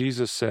that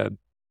Jesus said,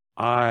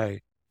 I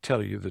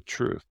tell you the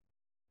truth.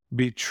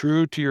 Be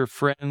true to your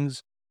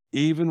friends,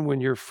 even when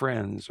your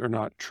friends are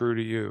not true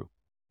to you.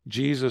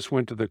 Jesus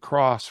went to the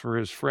cross for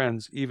his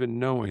friends, even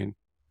knowing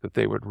that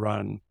they would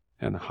run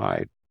and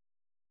hide.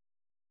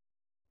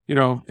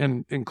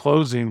 In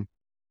closing,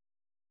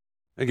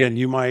 again,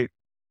 you might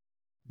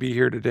be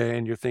here today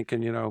and you're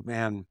thinking,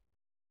 man,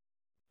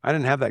 I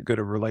didn't have that good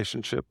of a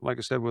relationship, like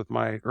I said, with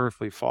my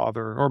earthly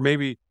father. Or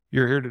maybe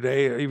you're here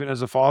today, even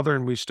as a father,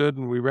 and we stood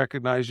and we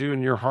recognize you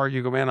in your heart.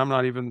 You go, man,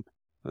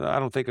 I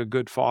don't think a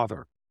good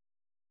father.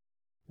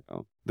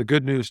 The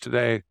good news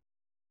today,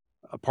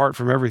 apart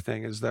from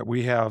everything, is that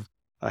we have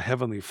a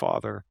heavenly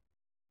Father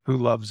who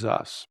loves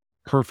us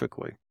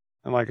perfectly.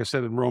 And like I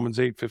said in Romans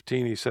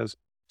 8:15, he says,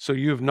 so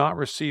you have not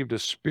received a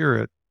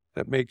spirit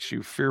that makes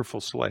you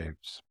fearful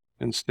slaves.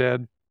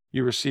 Instead,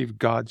 you received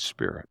God's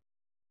Spirit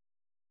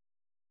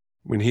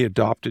when he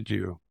adopted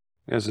you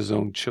as his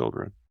own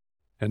children.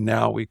 And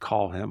now we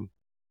call him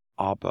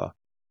Abba,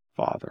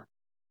 Father.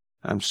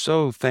 I'm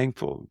so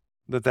thankful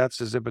that that's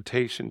his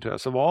invitation to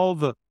us. Of all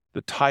the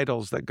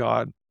titles that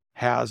God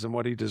has and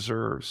what he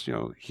deserves,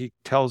 he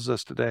tells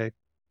us today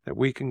that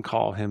we can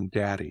call him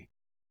Daddy,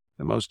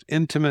 the most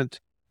intimate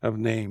of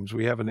names.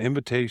 We have an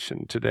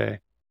invitation today.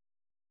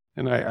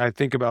 And I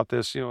think about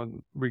this,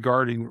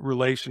 regarding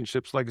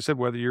relationships. Like I said,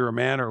 whether you're a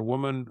man or a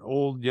woman,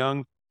 old,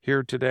 young,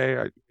 here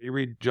today, you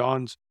read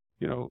John's,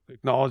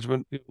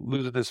 acknowledgement,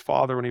 losing his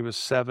father when he was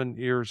 7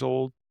 years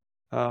old.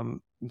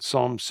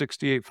 Psalm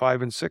 68,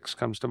 5 and 6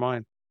 comes to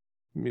mind.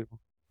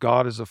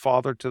 God is a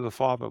father to the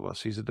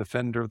fatherless. He's a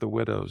defender of the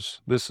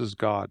widows. This is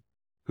God,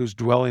 whose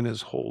dwelling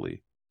is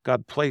holy.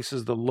 God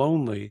places the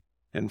lonely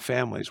in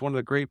families. One of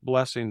the great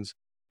blessings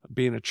of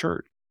being a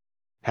church,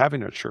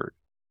 having a church.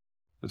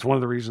 It's one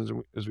of the reasons,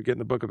 as we get in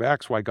the book of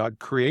Acts, why God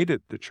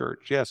created the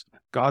church. Yes,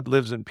 God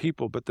lives in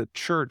people, but the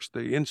church,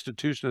 the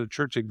institution of the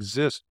church,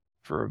 exists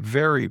for a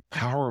very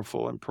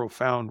powerful and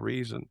profound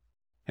reason.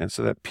 And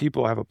so that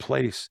people have a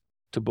place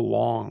to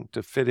belong,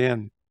 to fit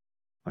in.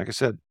 Like I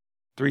said,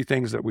 3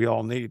 things that we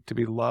all need: to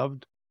be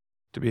loved,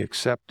 to be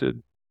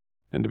accepted,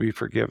 and to be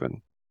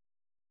forgiven.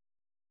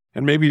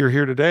 And maybe you're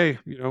here today,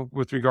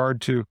 with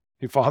regard to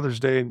Father's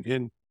Day,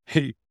 and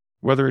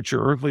whether it's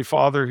your earthly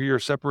father who you're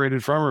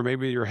separated from, or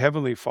maybe your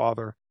heavenly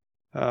Father.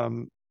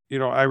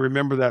 I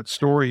remember that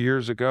story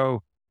years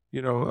ago,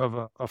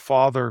 of a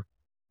father.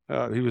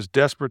 He was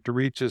desperate to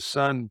reach his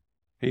son.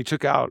 He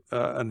took out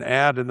an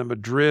ad in the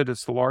Madrid.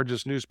 It's the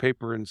largest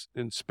newspaper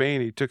in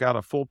Spain. He took out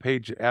a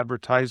full-page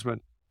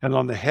advertisement, and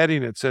on the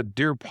heading it said,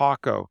 "Dear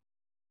Paco,"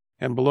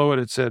 and below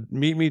it said,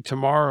 "Meet me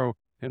tomorrow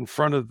in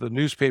front of the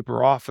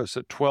newspaper office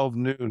at 12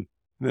 noon.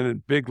 And then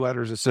in big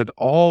letters it said,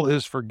 "All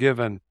is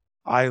forgiven.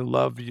 I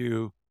love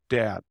you,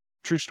 Dad."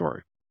 True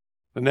story.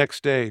 The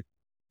next day,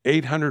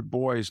 800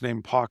 boys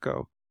named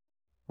Paco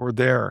were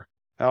there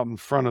out in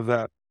front of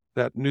that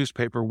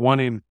newspaper,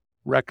 wanting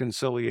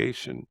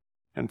reconciliation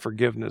and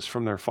forgiveness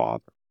from their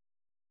father.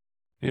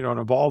 And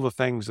of all the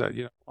things that,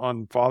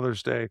 on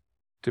Father's Day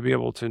to be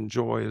able to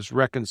enjoy is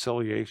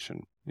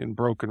reconciliation in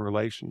broken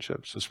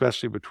relationships,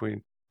 especially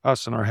between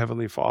us and our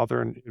Heavenly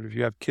Father. And if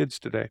you have kids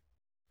today,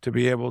 to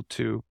be able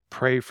to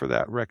pray for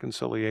that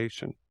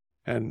reconciliation.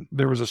 And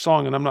there was a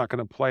song, and I'm not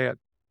going to play it,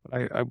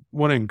 but I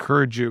want to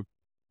encourage you.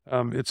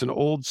 It's an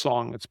old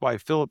song. It's by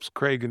Phillips,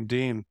 Craig, and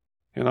Dean.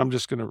 And I'm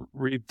just going to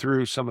read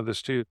through some of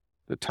this too.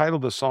 The title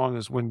of the song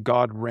is "When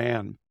God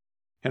Ran,"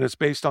 and it's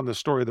based on the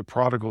story of the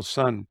prodigal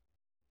son.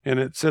 And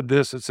it said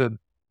this,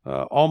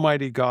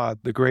 Almighty God,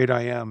 the great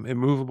I am,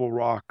 immovable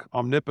rock,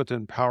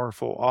 omnipotent,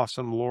 powerful,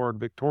 awesome Lord,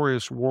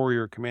 victorious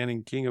warrior,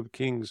 commanding King of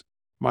kings,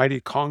 mighty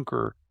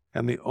conqueror,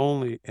 and the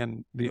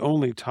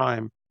only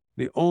time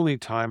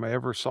I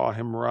ever saw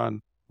him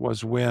run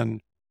was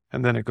when,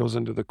 and then it goes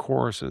into the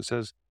chorus and it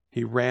says,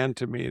 he ran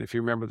to me. And if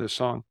you remember this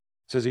song,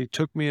 it says, he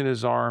took me in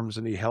his arms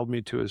and he held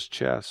me to his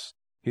chest.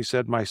 He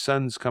said, my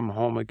son's come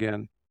home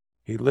again.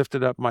 He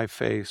lifted up my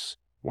face,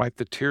 wiped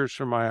the tears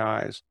from my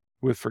eyes.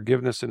 With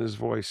forgiveness in his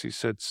voice, he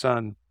said,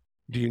 son,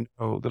 do you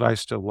know that I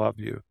still love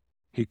you?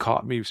 He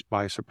caught me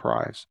by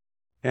surprise.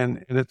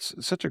 And it's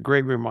such a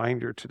great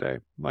reminder today.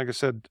 Like I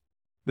said,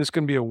 this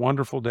can be a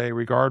wonderful day,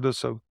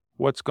 regardless of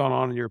what's gone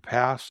on in your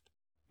past.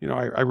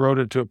 I wrote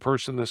it to a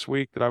person this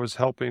week that I was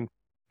helping,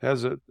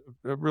 has a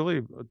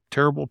really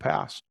terrible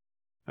past.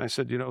 And I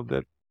said,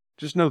 that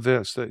just know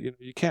this, that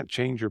you can't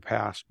change your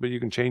past, but you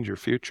can change your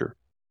future.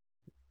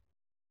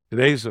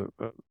 Today's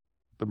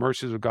the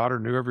mercies of God are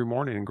new every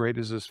morning, and great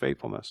is his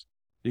faithfulness.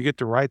 You get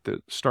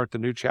to start the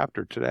new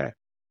chapter today.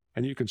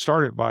 And you can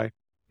start it by,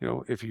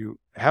 if you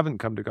haven't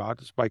come to God,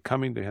 it's by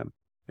coming to him.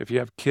 If you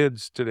have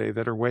kids today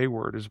that are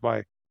wayward, is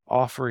by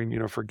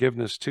offering,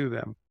 forgiveness to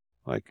them,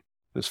 like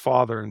this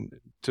father and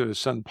to his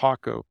son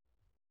Paco,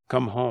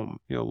 come home,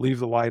 leave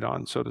the light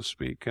on, so to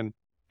speak. And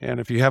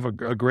if you have a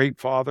great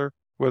father,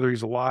 whether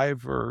he's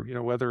alive or,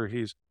 whether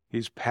he's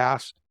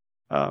passed,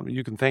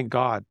 you can thank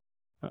God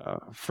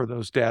for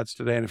those dads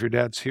today. And if your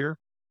dad's here,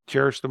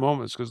 cherish the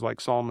moments, because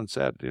like Solomon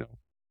said,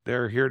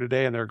 they're here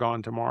today and they're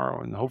gone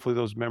tomorrow. And hopefully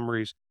those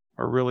memories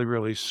are really,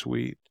 really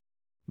sweet.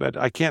 But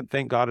I can't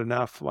thank God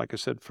enough, like I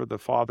said, for the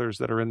fathers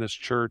that are in this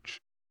church.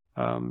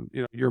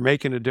 You're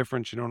making a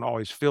difference. You don't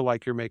always feel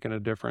like you're making a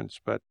difference,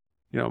 but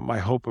my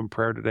hope and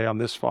prayer today on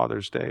this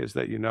Father's Day is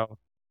that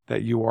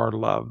that you are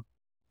loved,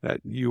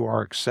 that you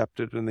are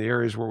accepted in the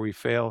areas where we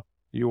fail,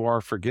 you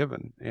are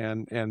forgiven.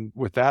 And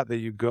with that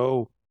you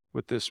go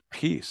with this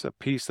peace, a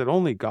peace that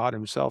only God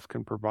himself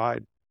can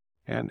provide,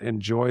 and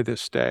enjoy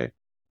this day.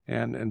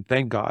 And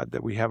thank God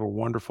that we have a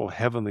wonderful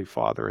Heavenly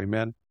Father,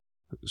 amen,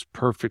 who's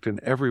perfect in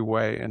every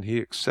way, and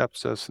he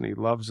accepts us, and he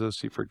loves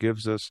us, he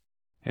forgives us,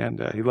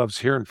 and he loves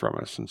hearing from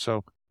us. And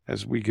so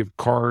as we give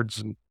cards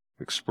and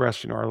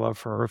express our love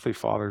for our earthly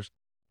fathers,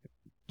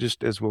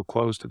 just as we'll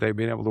close today,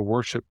 being able to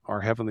worship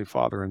our Heavenly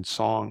Father in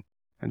song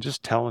and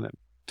just telling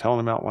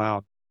him out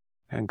loud,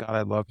 and God,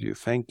 I love you.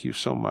 Thank you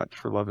so much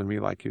for loving me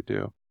like you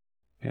do.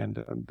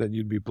 And that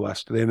you'd be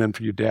blessed today. And then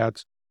for you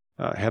dads,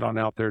 head on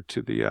out there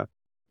to the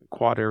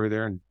quad area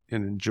there and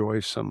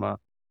enjoy some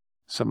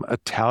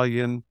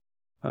Italian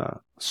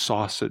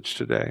sausage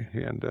today.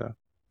 And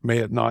may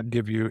it not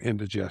give you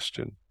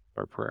indigestion.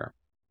 Our prayer.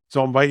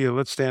 So I'll invite you,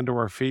 let's stand to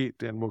our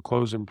feet and we'll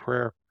close in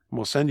prayer. And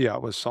we'll send you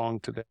out with song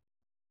today.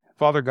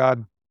 Father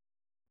God,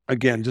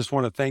 again, just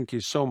want to thank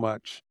you so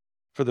much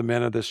for the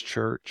men of this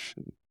church,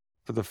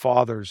 for the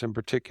fathers in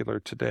particular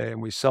today.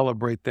 And we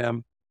celebrate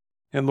them.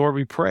 And Lord,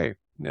 we pray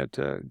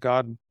that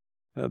God,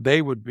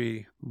 they would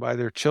be by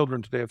their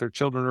children today. If their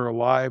children are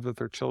alive, if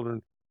their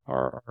children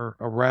are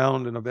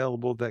around and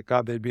available, that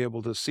God, they'd be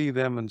able to see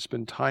them and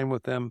spend time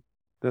with them.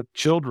 That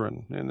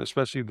children, and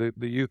especially the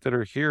youth that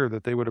are here,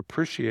 that they would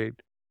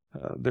appreciate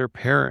their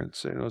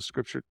parents.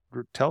 Scripture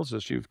tells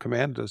us, you've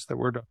commanded us that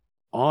we're to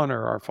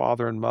honor our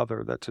father and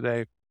mother, that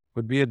today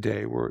would be a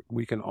day where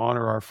we can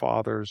honor our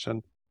fathers.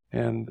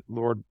 And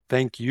Lord,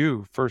 thank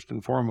you first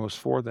and foremost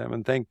for them,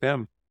 and thank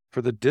them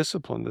for the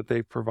discipline that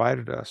they've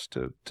provided us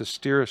to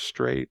steer us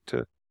straight,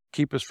 to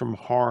keep us from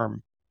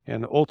harm,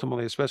 and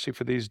ultimately, especially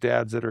for these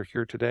dads that are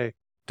here today,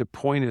 to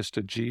point us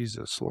to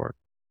Jesus, Lord.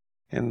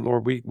 And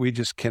Lord, we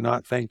just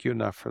cannot thank you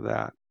enough for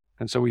that.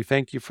 And so we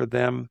thank you for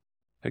them.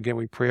 Again,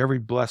 we pray every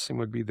blessing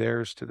would be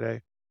theirs today.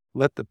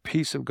 Let the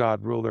peace of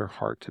God rule their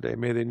heart today.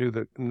 May they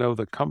know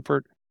the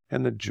comfort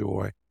and the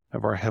joy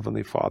of our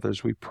Heavenly Father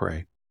as we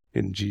pray.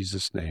 In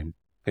Jesus' name,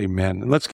 amen. And let's